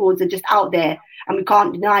his records are just out there, and we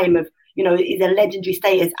can't deny him of, you know, he's a legendary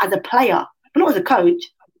status as a player, but not as a coach.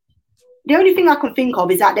 The only thing I can think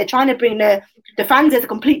of is that they're trying to bring the fans. There's a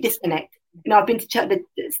complete disconnect. You know, I've been to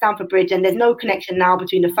the Stamford Bridge, and there's no connection now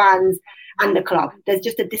between the fans and the club. There's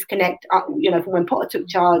just a disconnect. You know, from when Potter took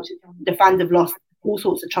charge, the fans have lost all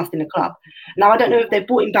sorts of trust in the club. Now, I don't know if they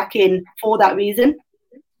brought him back in for that reason.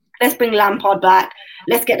 Let's bring Lampard back.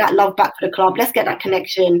 Let's get that love back for the club. Let's get that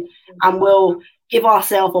connection, and we'll give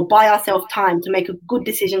ourselves or buy ourselves time to make a good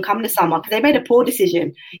decision come the summer, because they made a poor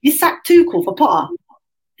decision. You sacked Tuchel for Potter.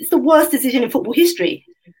 It's the worst decision in football history.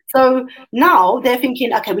 So now they're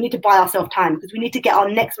thinking, okay, we need to buy ourselves time because we need to get our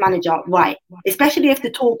next manager right, especially if the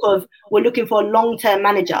talk of we're looking for a long-term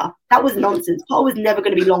manager, that was nonsense. Potter was never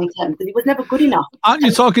going to be long-term because he was never good enough. Aren't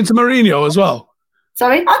you talking to Mourinho as well?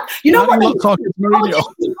 Sorry? You know what?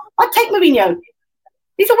 I'd take Mourinho.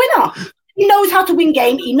 He's a winner. He knows how to win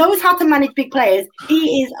games. He knows how to manage big players.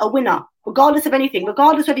 He is a winner, regardless of anything,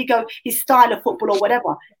 regardless of his style of football or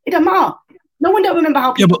whatever. It doesn't matter. No one don't remember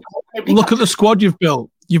how people... Yeah, but look at the squad you've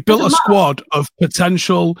built. You've built a squad of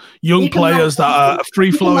potential young players that are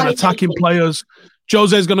free-flowing, attacking players.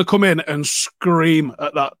 Jose's going to come in and scream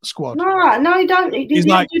at that squad. No, he don't. He's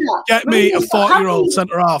like, do that. Get me a 40-year-old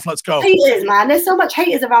centre-half. Let's go. Haters, man. There's so much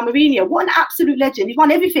haters around Mourinho. What an absolute legend. He's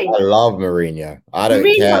won everything. I love Mourinho. I don't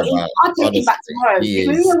care about... I'll take him back tomorrow. If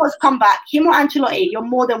Mourinho wants to come back, him or Ancelotti, you're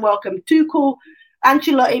more than welcome. Tuchel,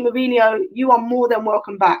 Ancelotti, Mourinho, you are more than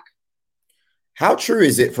welcome back. How true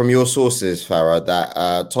is it from your sources, Farah,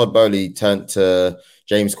 that Todd Bowley turned to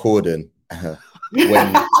James Corden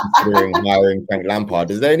when considering hiring Frank Lampard?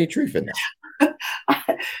 Is there any truth in that?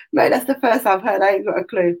 Mate, that's the first I've heard. I ain't got a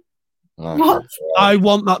clue. What? I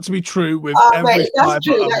want that to be true with every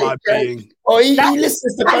fibre of my being. Oh, he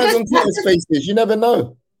listens to fans on Twitter Spaces. You never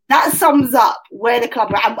know. That sums up where the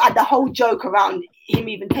club are, and the whole joke around him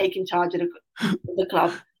even taking charge of the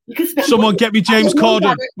club. Someone get me James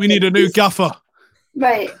Corden. We need a new gaffer.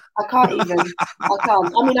 Mate, I can't even. I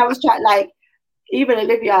can't. I mean, I was trying, like, even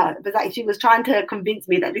Olivia was like, she was trying to convince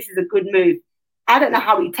me that this is a good move. I don't know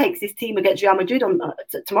how he takes this team against Real Madrid on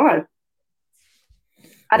tomorrow.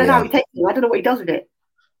 I don't know how he takes it. I don't know what he does with it.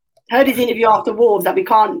 Heard his interview after Wolves that we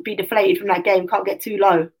can't be deflated from that game, can't get too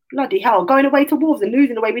low. Bloody hell, going away to Wolves and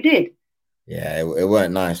losing the way we did. Yeah, it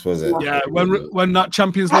weren't nice, was it? Yeah, when that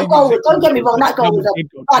Champions League... Goal, don't get me wrong, that goal was a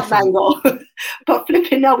bad man goal. But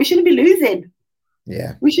flipping no, we shouldn't be losing.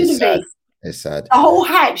 Yeah. We shouldn't be. It's sad. The whole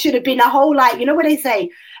hype should have been a whole, like, you know when they say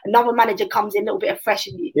another manager comes in, a little bit of fresh.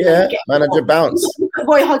 And manager bounce. Look at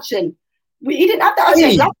Roy Hodgson. He didn't have that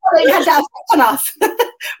effect. He had that effect on us.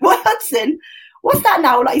 Roy Hodgson, what's that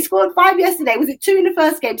now? Like, he scored 5 yesterday. Was it 2 in the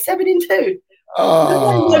first game, 7 in 2?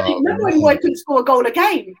 Remember when Roy couldn't score a goal a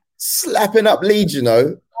game? Slapping up Leeds, you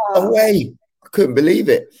know, away. I couldn't believe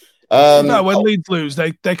it. No, when Leeds lose,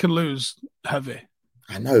 they can lose heavy.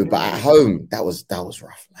 I know, but at home, that was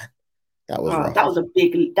rough, man. That was rough. That was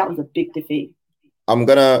a big defeat. I'm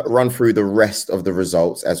gonna run through the rest of the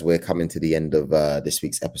results as we're coming to the end of this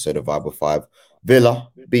week's episode of Vibe with 5. Villa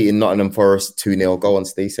beating Nottingham Forest 2-0. Go on,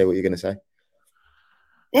 Steve. Say what you're gonna say.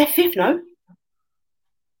 They're fifth, no?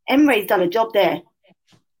 Emre's done a job there.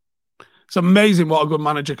 It's amazing what a good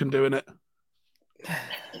manager can do in it.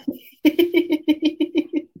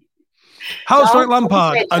 How's Frank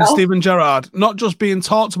Lampard and Steven Gerrard not just being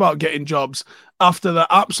talked about getting jobs after the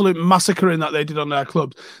absolute massacring that they did on their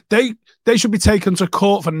clubs. They should be taken to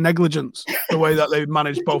court for negligence, the way that they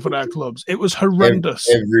managed both of their clubs. It was horrendous.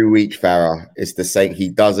 Every week, Farah, it's the same. He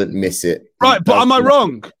doesn't miss it. Right, but am I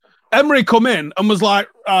wrong? Emery come in and was like,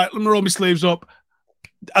 all right, let me roll my sleeves up.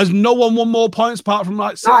 Has no one won more points apart from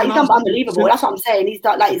like? No, he's done unbelievable. That's what I'm saying. He's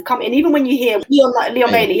done, like, he's come in. Even when you hear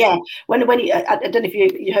Leon Bailey, yeah. When he, I don't know if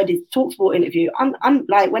you heard his TalkSport interview. I'm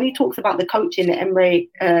like, when he talks about the coaching that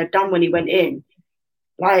Emery done when he went in,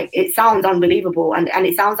 like, it sounds unbelievable, and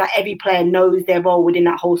it sounds like every player knows their role within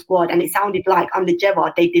that whole squad. And it sounded like under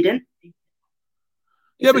Gerrard they didn't.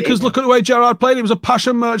 Yeah, because look at the way Gerrard played. He was a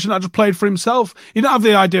passion merchant that just played for himself. He didn't have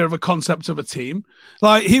the idea of a concept of a team.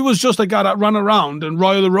 Like, he was just a guy that ran around and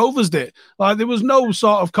Royal the Rovers did. Like, there was no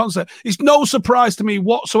sort of concept. It's no surprise to me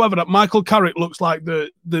whatsoever that Michael Carrick looks like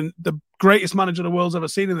the greatest manager the world's ever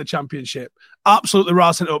seen in the Championship. Absolutely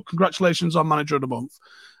rassing it up. Congratulations on Manager of the Month.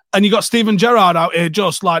 And you got Steven Gerrard out here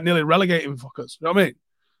just like nearly relegating fuckers. You know what I mean?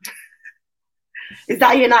 Is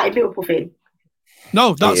that a United Liverpool thing?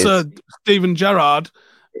 No, that's Steven Gerrard.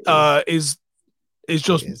 Is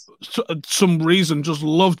just some reason just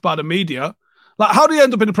loved by the media. Like, how do you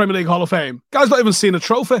end up in the Premier League Hall of Fame? Guy's not even seen a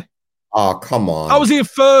trophy. Oh, come on. How was he a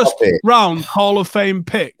first round Hall of Fame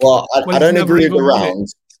pick? Well, I don't agree with the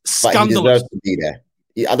rounds, but he Scandalous. deserves to be there.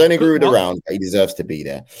 I don't agree with the rounds, but he deserves to be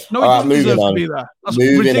there. No, he doesn't deserve to be there. That's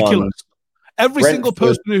ridiculous. Every single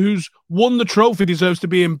person who's won the trophy deserves to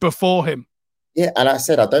be in before him. Yeah, and I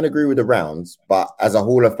said I don't agree with the rounds, but as a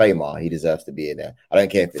Hall of Famer, he deserves to be in there. I don't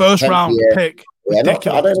care if it's first round pick. Yeah, I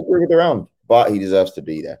don't agree with the round, but he deserves to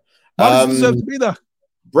be there. Why does he deserve to be there?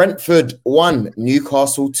 Brentford 1,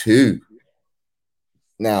 Newcastle 2.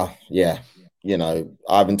 Now, yeah, you know,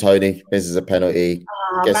 Ivan Toney misses a penalty.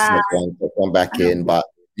 Gets one back in, but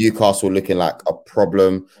Newcastle looking like a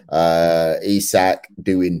problem. Isak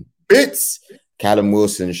doing bits. Callum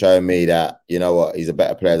Wilson showing me that, you know what, he's a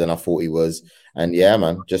better player than I thought he was. And yeah,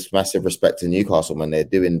 man, just massive respect to Newcastle, man. They're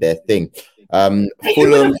doing their thing. Fulham,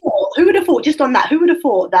 who would have thought, just on that, who would have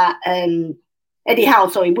thought that Eddie Howe,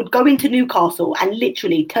 would go into Newcastle and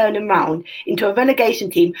literally turn them round into a relegation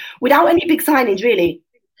team without any big signings, really,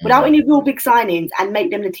 without any real big signings, and make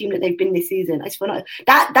them the team that they've been this season?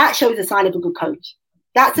 That shows a sign of a good coach.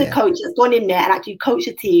 That's a coach that's gone in there and actually coached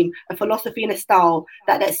a team, a philosophy and a style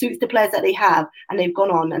that suits the players that they have, and they've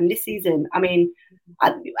gone on. And this season, I mean,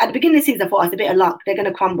 at the beginning of the season, I thought it's a bit of luck. They're going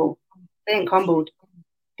to crumble. They ain't crumbled.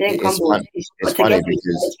 It's funny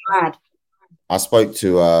because mad. I spoke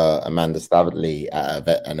to Amanda Staveley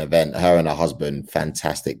at an event. Her and her husband,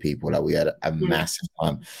 fantastic people. Like, we had a massive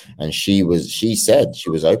time, and she said she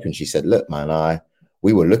was open. She said, "Look, man,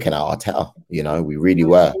 we were looking at Arteta. You know, we really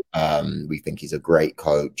were. We think he's a great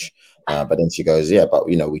coach." But then she goes, "Yeah, but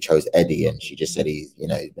you know, we chose Eddie," and she just said he's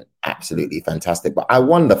been absolutely fantastic. But I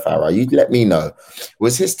wonder, Farah, you let me know,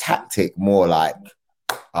 was his tactic more like,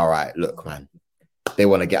 all right, look, man, they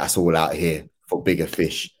want to get us all out here for bigger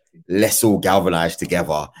fish. Let's all galvanize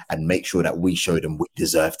together and make sure that we show them we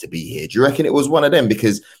deserve to be here. Do you reckon it was one of them?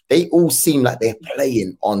 Because they all seem like they're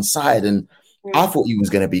playing on side, and I thought he was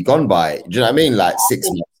going to be gone by, do you know what I mean? Like 6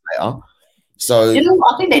 months later. So, you know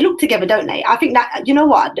what? I think they look together, don't they? I think that, you know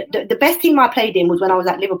what? The best team I played in was when I was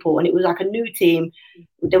at Liverpool, and it was like a new team.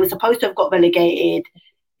 They were supposed to have got relegated.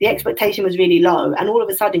 The expectation was really low, and all of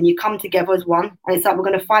a sudden you come together as one, and it's like we're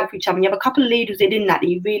going to fight for each other. And you have a couple of leaders in that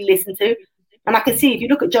you really listen to. And I can see, if you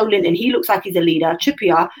look at Joe Linton, he looks like he's a leader.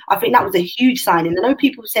 Trippier, I think that was a huge signing. I know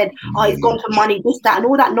people said, "Oh, he's gone for money, this, that," and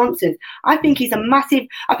all that nonsense. I think he's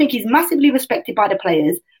massively respected by the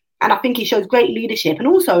players, and I think he shows great leadership. And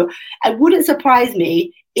also, it wouldn't surprise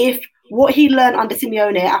me if what he learned under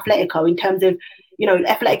Simeone at Atletico, in terms of, you know,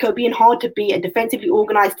 Atletico being hard to beat, a defensively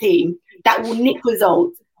organised team that will nick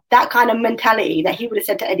results, that kind of mentality, that he would have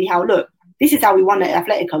said to Eddie Howe, "Look, this is how we won at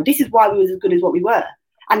Atletico. This is why we were as good as what we were."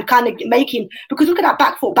 And kind of making, because look at that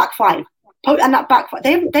back four, back five, and that back five,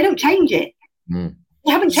 they don't change it. They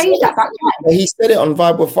haven't changed that back five. He said it on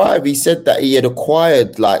Vibe with 5. He said that he had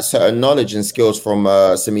acquired like certain knowledge and skills from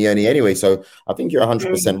Simeone anyway. So I think you're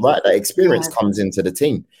 100% right. That experience comes into the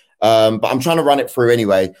team. But I'm trying to run it through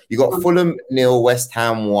anyway. You got Fulham 0, West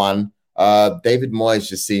Ham 1. David Moyes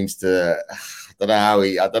just seems to.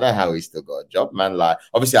 I don't know how he still got a job, man. Like,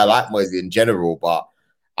 obviously, I like Moyes in general, but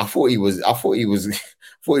I thought he was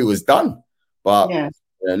done, but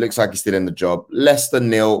it looks like he's still in the job. Leicester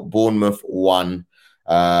 0, Bournemouth 1,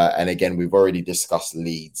 and again, we've already discussed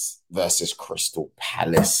Leeds versus Crystal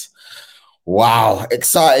Palace. Wow,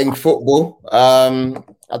 exciting football. I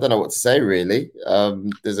don't know what to say really.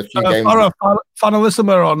 There's a few games.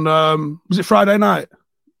 Finalissima on was it Friday night?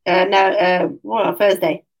 No,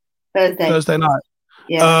 Thursday. Thursday night.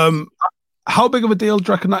 Yeah. How big of a deal do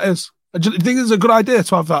you reckon that is? Do you think it's a good idea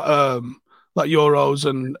to have that, like Euros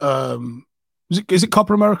and is it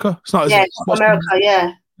Copa America? It's not. Yeah, Copa America.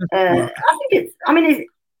 Yeah. I think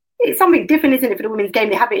it's something different, isn't it, for the women's game?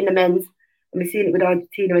 They have it in the men's, and we've seen it with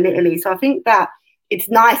Argentina and Italy. So I think that it's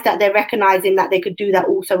nice that they're recognising that they could do that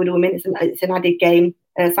also with the women. It's an added game,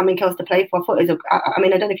 something else to play for. I thought it was I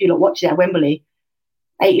don't know if you lot watched it at Wembley,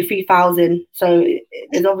 83,000. So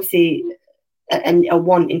there's obviously a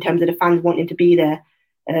want in terms of the fans wanting to be there,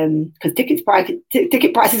 because ticket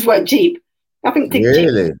prices weren't cheap. I think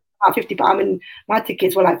really about £50. I mean, my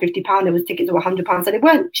tickets were like £50. There was tickets that were £100, so they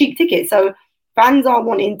weren't cheap tickets. So fans are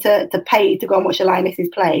wanting to pay to go and watch the Lionesses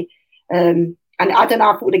play. And I don't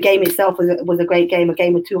know, I thought the game itself was a great game, a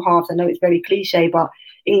game with two halves. I know it's very cliche, but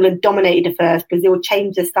England dominated the first. Brazil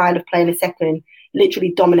changed the style of play in the second,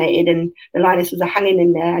 literally dominated, and the Lionesses was hanging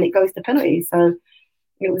in there, and it goes to penalties. So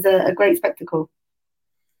it was a great spectacle.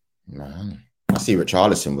 Man, I see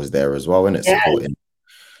Richarlison was there as well, innit? Yeah. Supporting.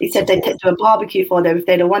 He said they'd do a barbecue for them if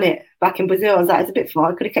they'd have won it back in Brazil. I was like, it's a bit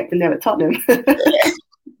far. I could have kept them there at Tottenham.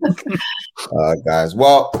 Guys,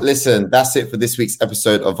 well, listen, that's it for this week's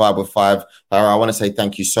episode of Vibe with Five. I want to say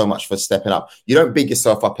thank you so much for stepping up. You don't big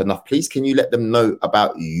yourself up enough. Please, can you let them know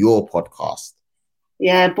about your podcast?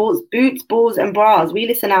 Yeah, Boots, Balls and Bras. We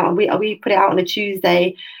listen out, and we put it out on a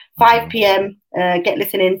Tuesday, 5 p.m. Get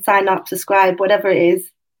listening, sign up, subscribe, whatever it is.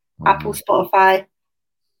 Apple, Spotify,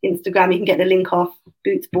 Instagram. You can get the link off.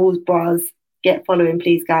 Boots, Balls, Bras. Get following,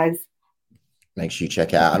 please, guys. Make sure you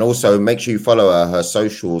check it out. And also make sure you follow her. Her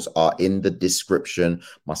socials are in the description,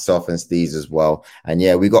 myself and Steve's as well. And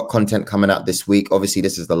yeah, we got content coming out this week. Obviously,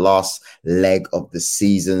 this is the last leg of the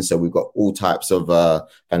season. So we've got all types of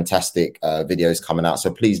fantastic videos coming out. So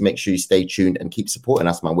please make sure you stay tuned and keep supporting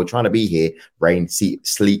us, man. We're trying to be here, rain,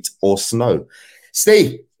 sleet or snow.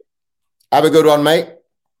 Steve, have a good one, mate.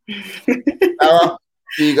 Sarah,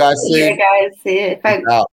 see you guys soon. Yeah, guys. See you. Thanks.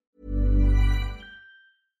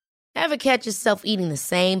 Ever catch yourself eating the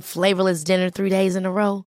same flavorless dinner 3 days in a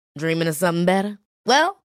row? Dreaming of something better?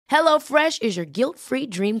 Well, HelloFresh is your guilt-free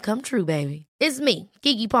dream come true, baby. It's me,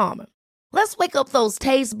 Keke Palmer. Let's wake up those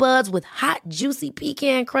taste buds with hot, juicy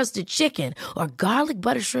pecan-crusted chicken or garlic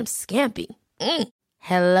butter shrimp scampi.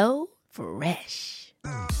 Hello Fresh.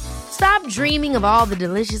 Stop dreaming of all the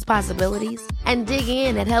delicious possibilities and dig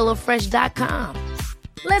in at HelloFresh.com.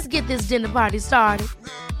 Let's get this dinner party started.